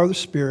the power of the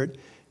Spirit,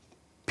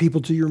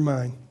 people to your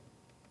mind.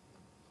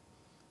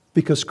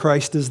 Because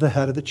Christ is the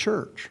head of the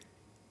church.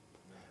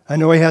 I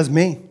know He has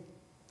me.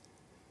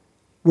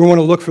 We want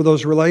to look for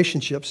those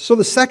relationships. So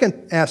the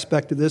second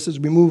aspect of this as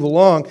we move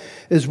along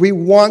is we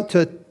want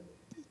to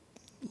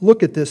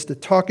look at this, to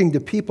talking to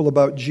people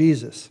about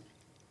Jesus.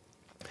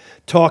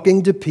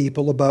 Talking to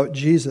people about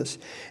Jesus.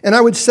 And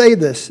I would say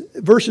this,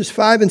 verses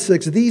 5 and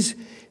 6,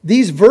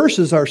 these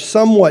verses are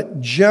somewhat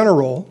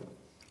general,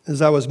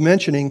 as I was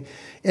mentioning,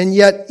 and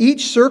yet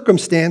each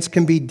circumstance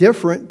can be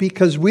different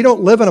because we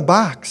don't live in a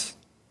box.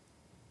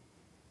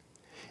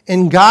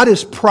 And God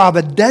is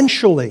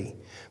providentially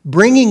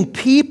bringing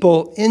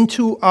people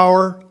into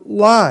our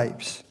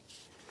lives.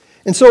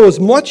 And so as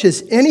much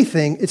as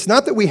anything, it's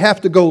not that we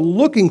have to go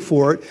looking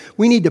for it.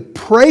 We need to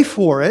pray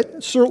for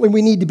it. Certainly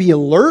we need to be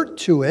alert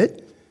to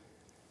it.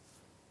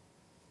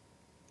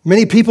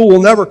 Many people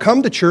will never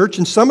come to church,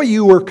 and some of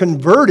you were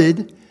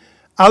converted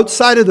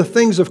outside of the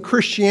things of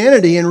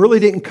Christianity and really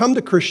didn't come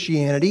to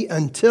Christianity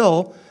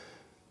until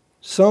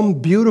some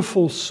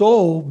beautiful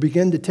soul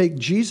began to take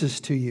Jesus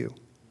to you.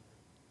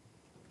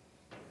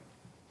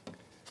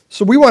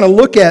 So we want to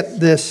look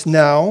at this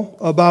now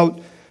about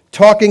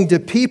talking to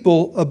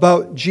people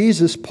about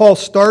Jesus. Paul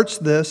starts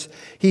this.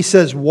 He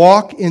says,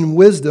 walk in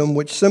wisdom,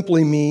 which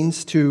simply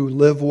means to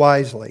live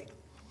wisely.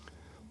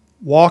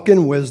 Walk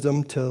in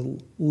wisdom, to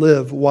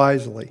live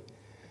wisely.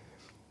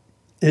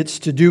 It's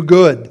to do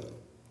good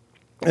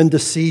and to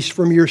cease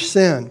from your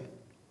sin.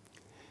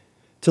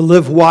 To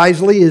live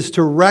wisely is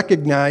to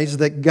recognize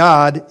that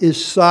God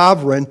is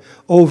sovereign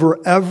over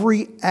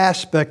every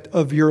aspect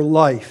of your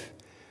life.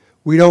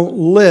 We don't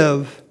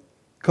live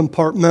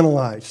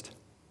compartmentalized.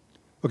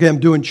 Okay, I'm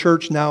doing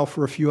church now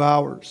for a few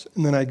hours,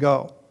 and then I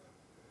go.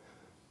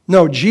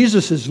 No,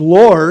 Jesus is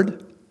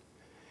Lord.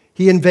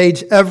 He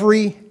invades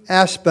every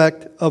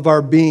aspect of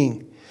our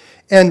being.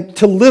 And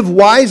to live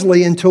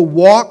wisely and to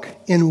walk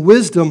in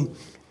wisdom,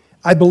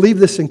 I believe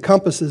this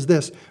encompasses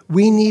this.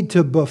 We need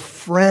to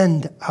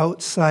befriend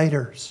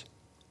outsiders.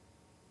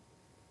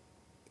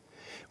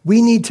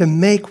 We need to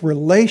make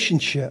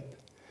relationship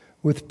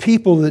with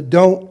people that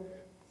don't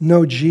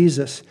know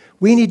Jesus,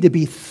 we need to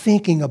be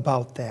thinking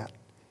about that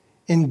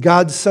in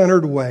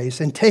God-centered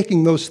ways and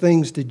taking those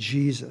things to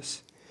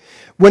Jesus.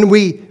 When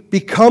we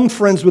become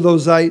friends with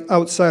those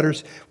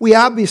outsiders, we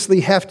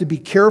obviously have to be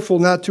careful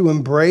not to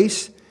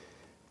embrace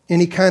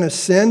any kind of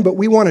sin, but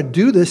we want to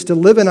do this to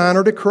live in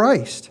honor to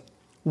Christ.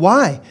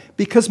 Why?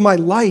 Because my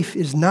life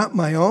is not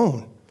my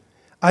own.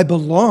 I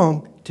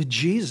belong to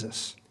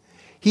Jesus.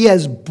 He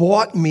has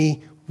bought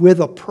me with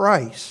a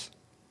price.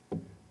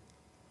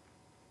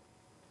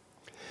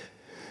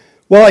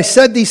 Well, I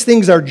said these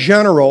things are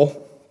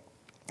general,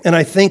 and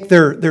I think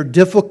they're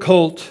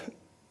difficult,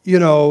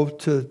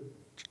 to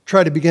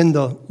try to begin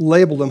to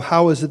label them.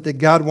 How is it that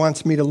God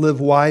wants me to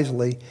live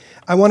wisely?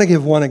 I want to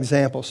give one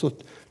example. So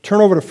turn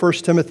over to 1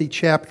 Timothy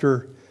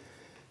chapter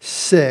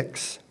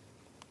 6.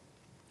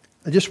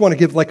 I just want to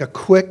give like a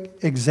quick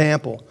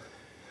example.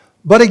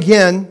 But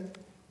again,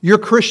 your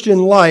Christian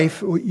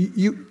life,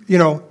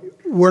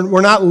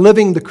 we're not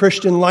living the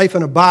Christian life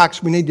in a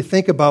box. We need to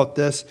think about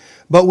this.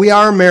 But we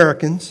are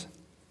Americans,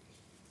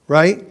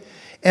 right?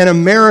 An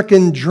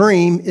American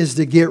dream is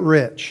to get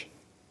rich.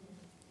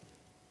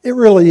 It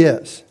really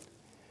is.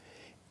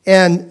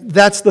 And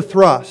that's the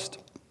thrust.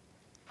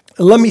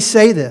 And let me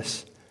say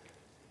this.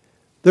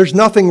 There's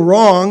nothing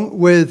wrong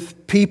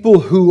with people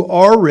who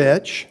are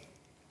rich.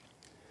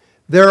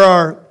 There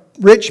are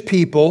rich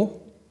people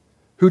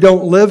who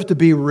don't live to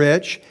be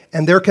rich,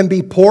 and there can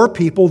be poor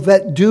people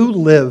that do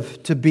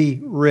live to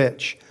be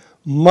rich.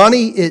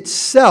 Money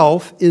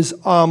itself is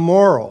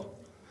amoral.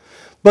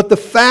 But the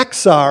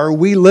facts are,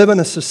 we live in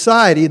a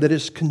society that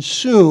is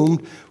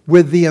consumed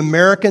with the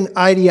American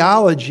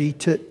ideology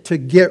to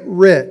get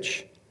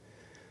rich.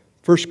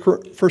 1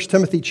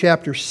 Timothy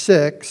chapter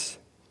 6,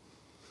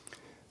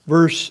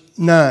 verse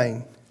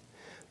 9.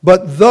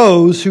 But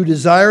those who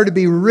desire to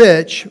be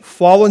rich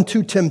fall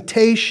into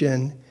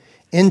temptation,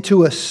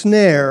 into a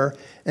snare,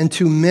 and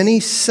to many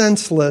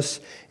senseless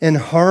and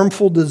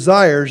harmful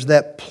desires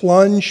that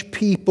plunge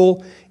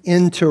people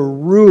into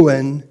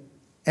ruin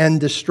and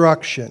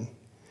destruction.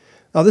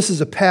 Now, this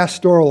is a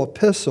pastoral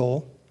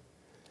epistle,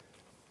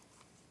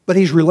 but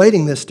he's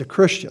relating this to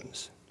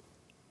Christians.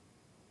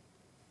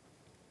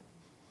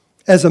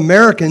 As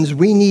Americans,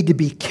 we need to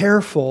be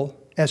careful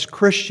as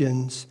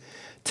Christians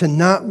to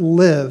not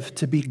live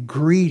to be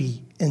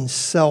greedy and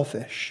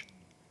selfish.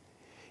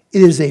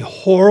 It is a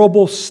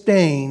horrible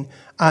stain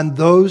on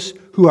those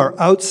who are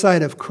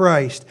outside of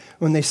Christ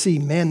when they see,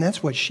 man,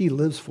 that's what she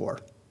lives for.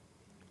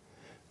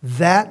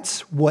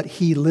 That's what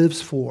he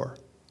lives for.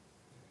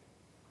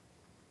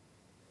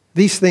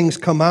 These things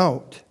come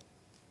out.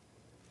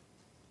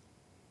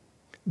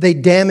 They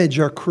damage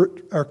our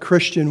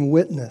Christian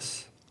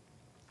witness.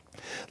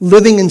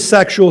 Living in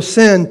sexual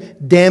sin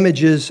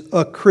damages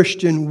a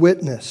Christian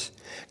witness.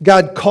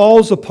 God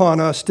calls upon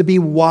us to be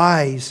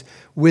wise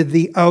with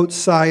the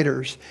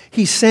outsiders.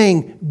 He's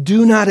saying,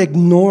 do not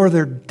ignore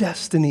their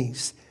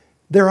destinies.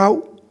 They're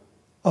out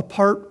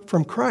apart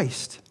from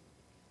Christ.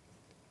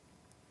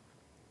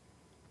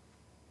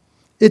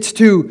 It's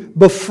to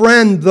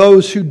befriend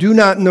those who do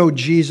not know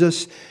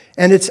Jesus,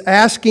 and it's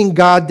asking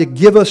God to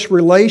give us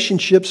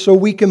relationships so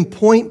we can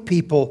point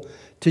people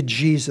to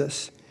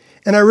Jesus.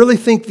 And I really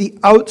think the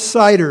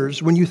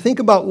outsiders, when you think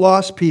about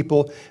lost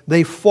people,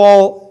 they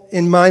fall,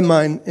 in my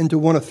mind, into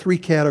one of three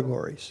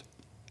categories.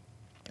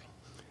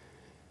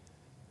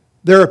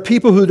 There are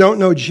people who don't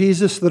know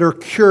Jesus that are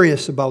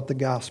curious about the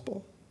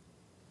gospel.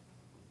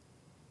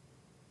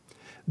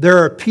 There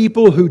are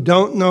people who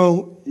don't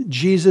know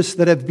Jesus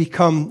that have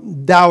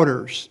become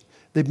doubters.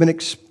 They've been,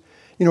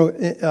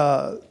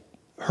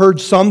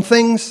 heard some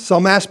things,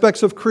 some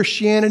aspects of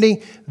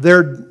Christianity.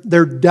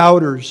 They're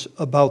doubters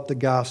about the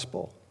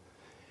gospel.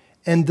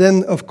 And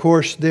then, of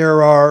course,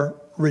 there are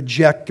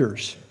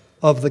rejectors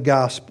of the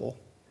gospel.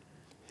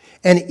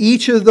 And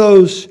each of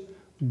those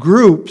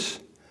groups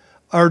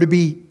are to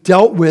be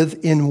dealt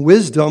with in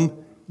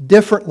wisdom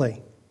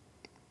differently.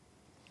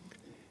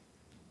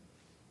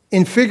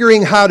 In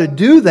figuring how to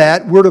do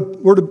that, we're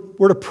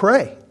to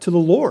pray to the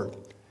Lord.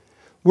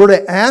 We're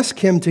to ask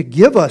Him to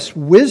give us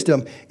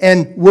wisdom,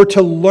 and we're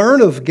to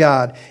learn of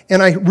God.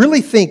 And I really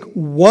think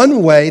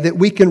one way that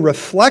we can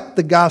reflect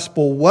the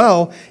gospel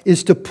well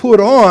is to put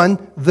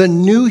on the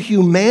new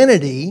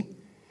humanity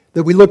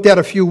that we looked at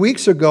a few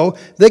weeks ago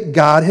that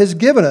God has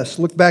given us.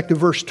 Look back to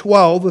verse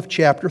 12 of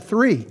chapter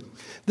 3.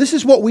 This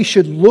is what we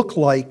should look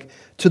like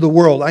to the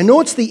world. I know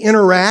it's the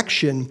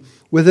interaction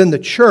within the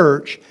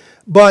church,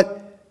 but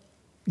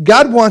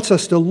God wants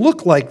us to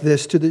look like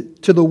this to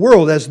the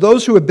world. As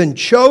those who have been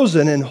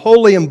chosen and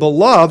holy and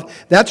beloved,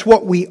 that's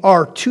what we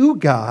are to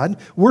God.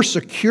 We're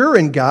secure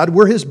in God.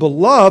 We're His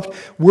beloved.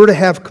 We're to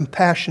have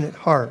compassionate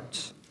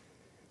hearts,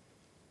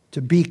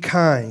 to be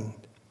kind,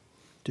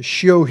 to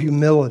show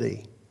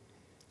humility,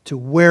 to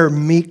wear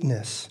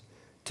meekness,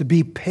 to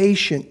be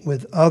patient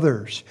with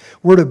others.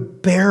 We're to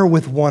bear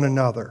with one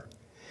another.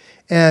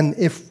 And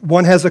if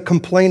one has a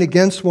complaint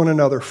against one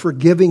another,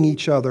 forgiving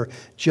each other,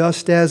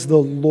 just as the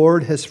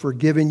Lord has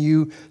forgiven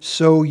you,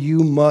 so you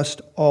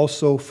must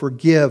also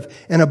forgive.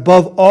 And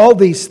above all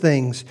these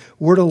things,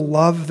 we're to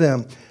love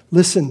them.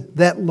 Listen,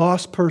 that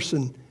lost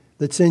person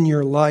that's in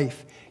your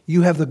life,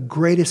 you have the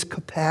greatest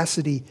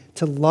capacity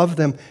to love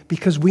them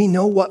because we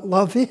know what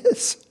love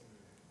is.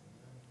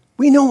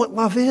 We know what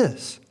love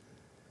is.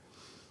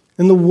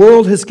 And the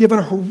world has given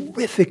a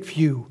horrific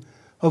view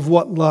of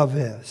what love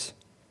is.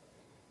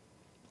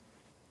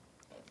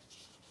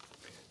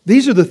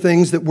 These are the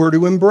things that we're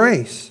to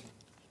embrace.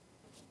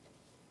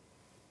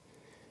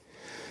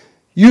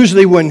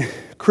 Usually when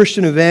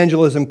Christian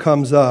evangelism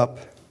comes up,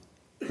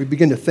 we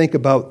begin to think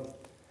about,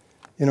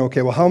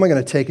 okay, well, how am I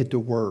going to take it to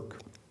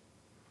work?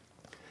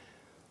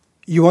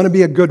 You want to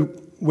be a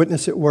good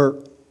witness at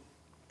work?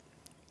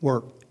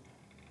 Work.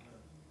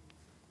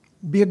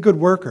 Be a good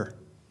worker.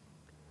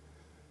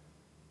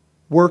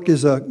 Work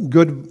is a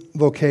good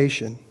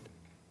vocation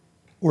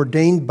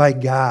ordained by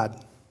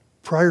God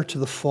prior to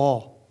the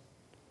fall.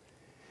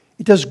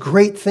 It does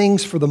great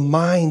things for the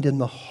mind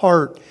and the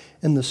heart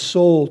and the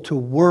soul to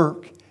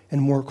work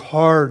and work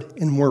hard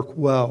and work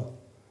well.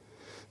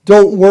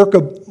 Don't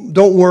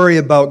worry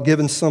about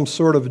giving some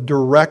sort of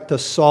direct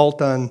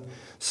assault on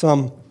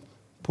some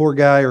poor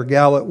guy or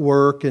gal at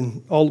work,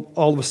 and all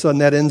of a sudden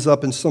that ends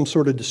up in some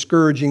sort of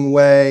discouraging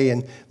way,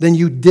 and then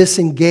you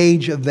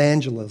disengage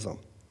evangelism.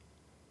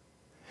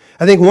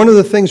 I think one of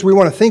the things we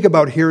want to think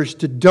about here is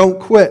to don't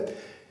quit.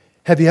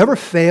 Have you ever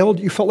failed?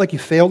 You felt like you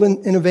failed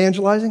in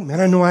evangelizing? Man,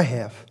 I know I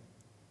have.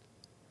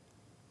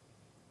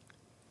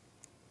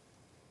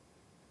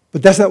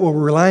 But that's not what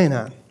we're relying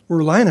on. We're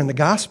relying on the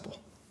gospel.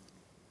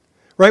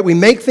 Right? We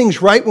make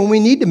things right when we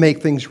need to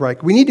make things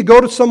right. We need to go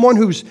to someone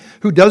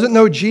who doesn't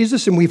know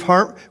Jesus and we've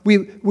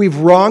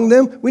wronged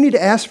them. We need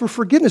to ask for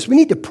forgiveness. We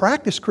need to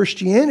practice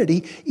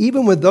Christianity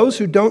even with those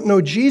who don't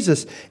know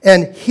Jesus.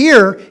 And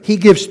here he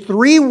gives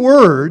 3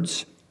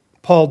 words,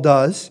 Paul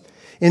does,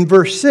 in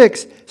verse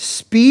 6,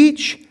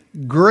 speech,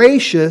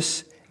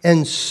 gracious,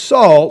 and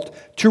salt,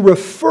 to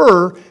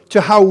refer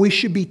to how we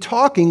should be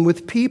talking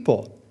with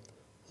people.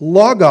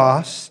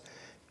 Logos,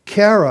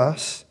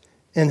 charos,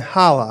 and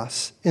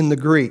halos in the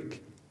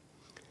Greek.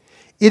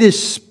 It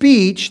is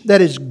speech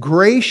that is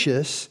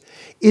gracious.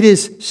 It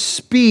is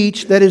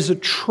speech that is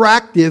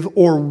attractive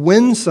or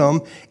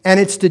winsome, and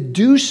it's to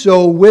do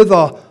so with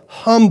a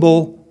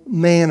humble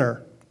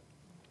manner.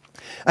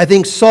 I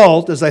think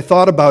salt, as I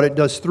thought about it,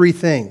 does 3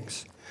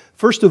 things.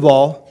 First of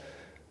all,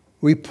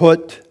 we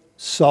put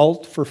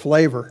salt for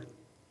flavor.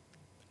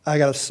 I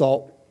got a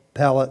salt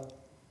palate.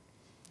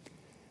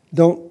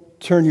 Don't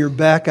turn your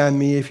back on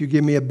me. If you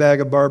give me a bag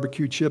of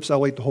barbecue chips,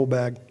 I'll eat the whole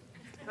bag.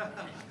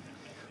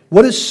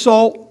 What does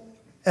salt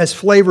as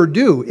flavor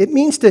do? It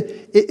means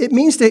to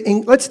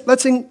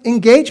let's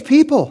engage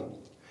people.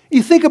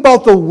 You think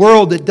about the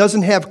world that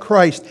doesn't have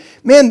Christ.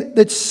 Man,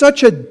 that's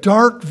such a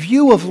dark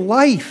view of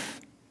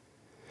life.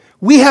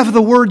 We have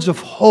the words of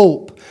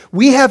hope.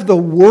 We have the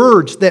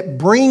words that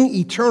bring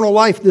eternal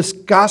life. This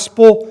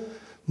gospel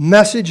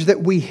message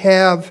that we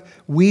have,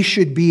 we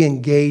should be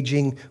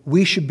engaging.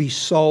 We should be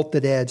salt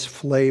that adds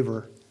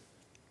flavor.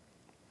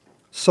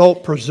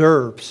 Salt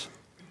preserves.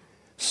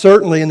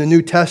 Certainly in the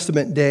New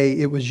Testament day,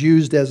 it was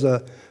used as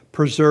a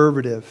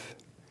preservative.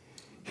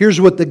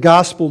 Here's what the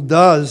gospel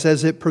does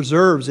as it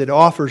preserves. It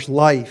offers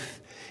life.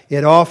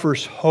 It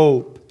offers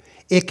hope.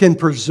 It can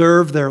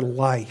preserve their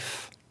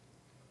life.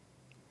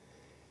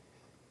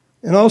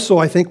 And also,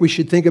 I think we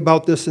should think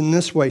about this in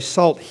this way.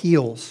 Salt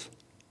heals.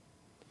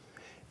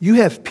 You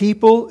have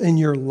people in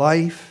your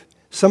life,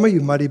 some of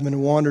you might have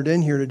been wandered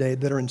in here today,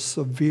 that are in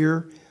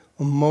severe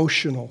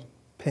emotional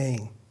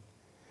pain.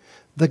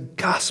 The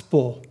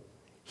gospel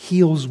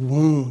heals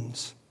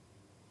wounds.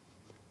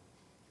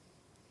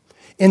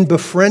 In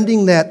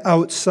befriending that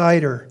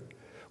outsider,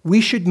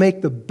 we should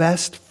make the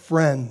best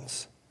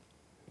friends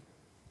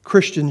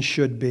Christians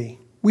should be.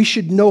 We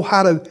should know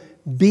how to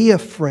be a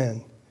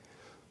friend,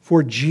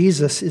 for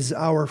Jesus is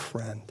our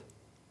friend.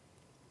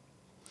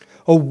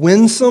 A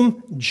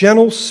winsome,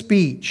 gentle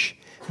speech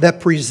that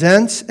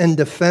presents and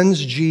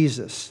defends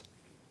Jesus.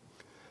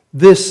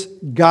 This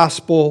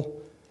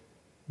gospel,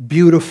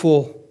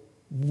 beautiful,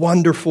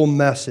 wonderful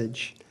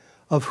message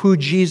of who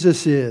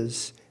Jesus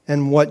is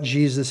and what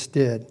Jesus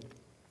did.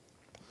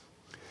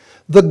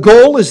 The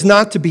goal is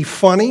not to be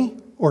funny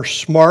or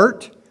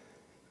smart.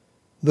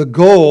 The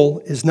goal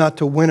is not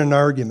to win an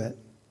argument.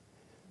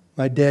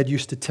 My dad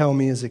used to tell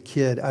me as a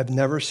kid, I've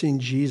never seen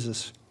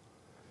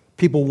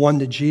people won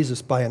to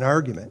Jesus by an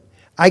argument.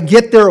 I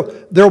get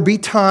there'll be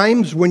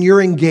times when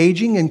you're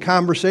engaging in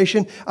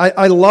conversation.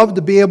 I love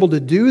to be able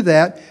to do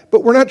that,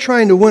 but we're not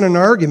trying to win an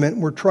argument.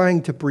 We're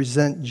trying to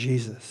present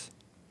Jesus.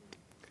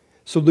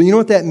 So do you know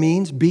what that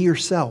means? Be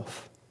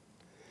yourself.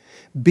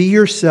 Be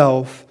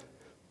yourself.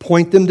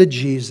 Point them to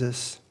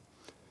Jesus.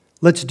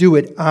 Let's do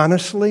it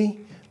honestly.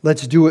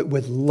 Let's do it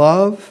with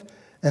love.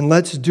 And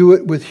let's do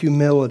it with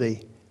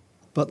humility.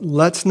 But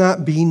let's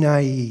not be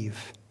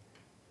naive.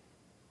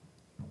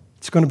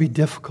 It's going to be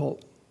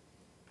difficult.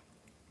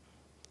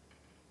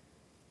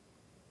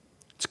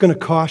 It's going to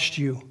cost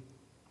you.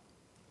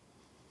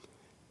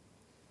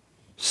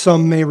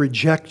 Some may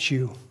reject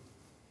you.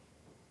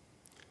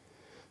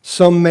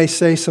 Some may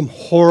say some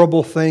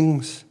horrible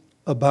things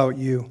about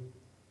you.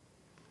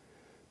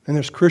 And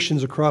there's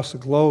Christians across the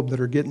globe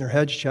that are getting their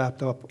heads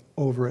chopped up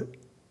over it.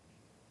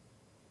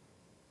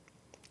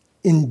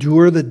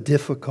 Endure the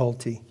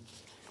difficulty.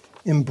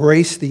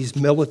 Embrace these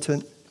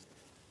militant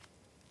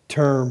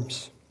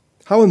terms.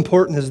 How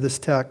important is this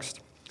text?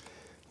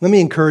 Let me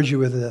encourage you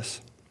with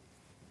this.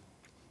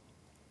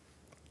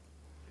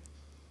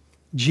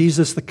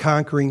 Jesus, the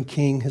conquering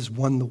King, has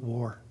won the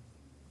war.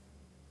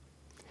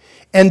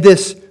 And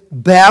this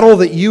battle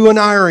that you and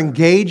I are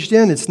engaged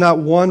in, it's not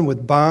won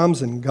with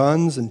bombs and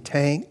guns and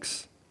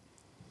tanks,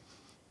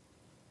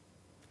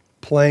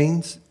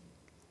 planes.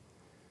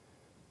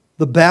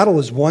 The battle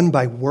is won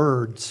by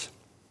words.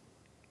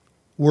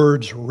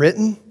 Words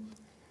written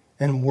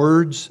and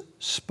words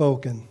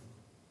spoken.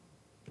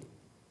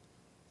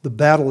 The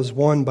battle is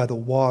won by the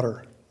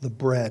water, the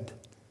bread,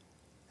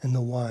 and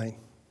the wine.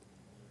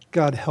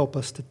 God, help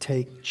us to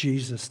take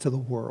Jesus to the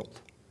world.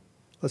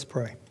 Let's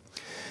pray.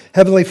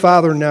 Heavenly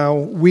Father, now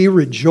we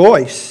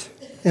rejoice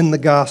in the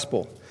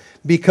gospel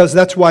because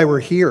that's why we're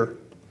here.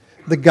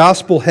 The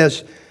gospel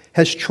has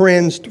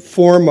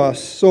transformed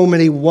us. So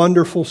many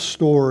wonderful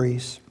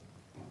stories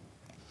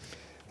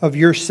of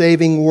your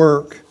saving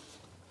work.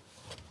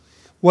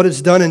 What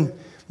it's done in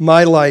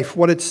my life,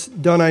 what it's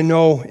done, I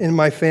know, in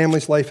my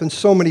family's life, and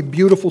so many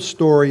beautiful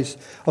stories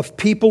of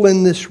people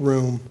in this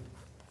room.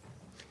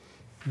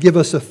 Give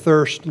us a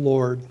thirst,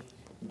 Lord.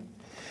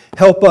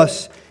 Help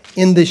us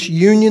in this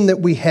union that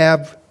we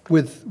have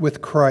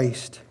with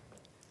Christ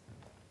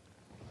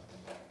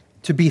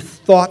to be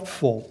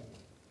thoughtful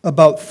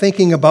about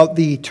thinking about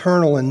the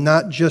eternal and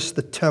not just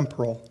the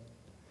temporal.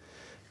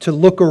 To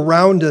look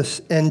around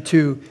us and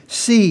to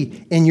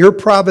see in your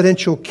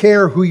providential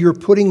care who you're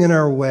putting in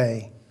our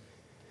way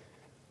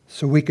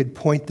so we could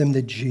point them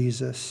to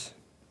Jesus,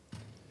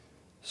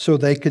 so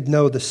they could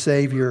know the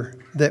Savior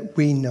that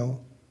we know.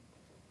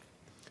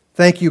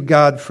 Thank you,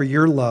 God, for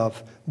your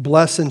love.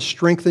 Bless and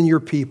strengthen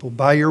your people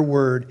by your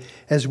word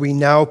as we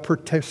now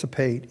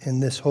participate in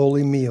this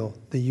holy meal,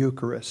 the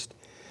Eucharist.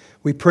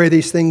 We pray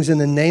these things in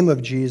the name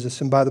of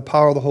Jesus and by the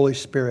power of the Holy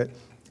Spirit.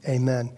 Amen.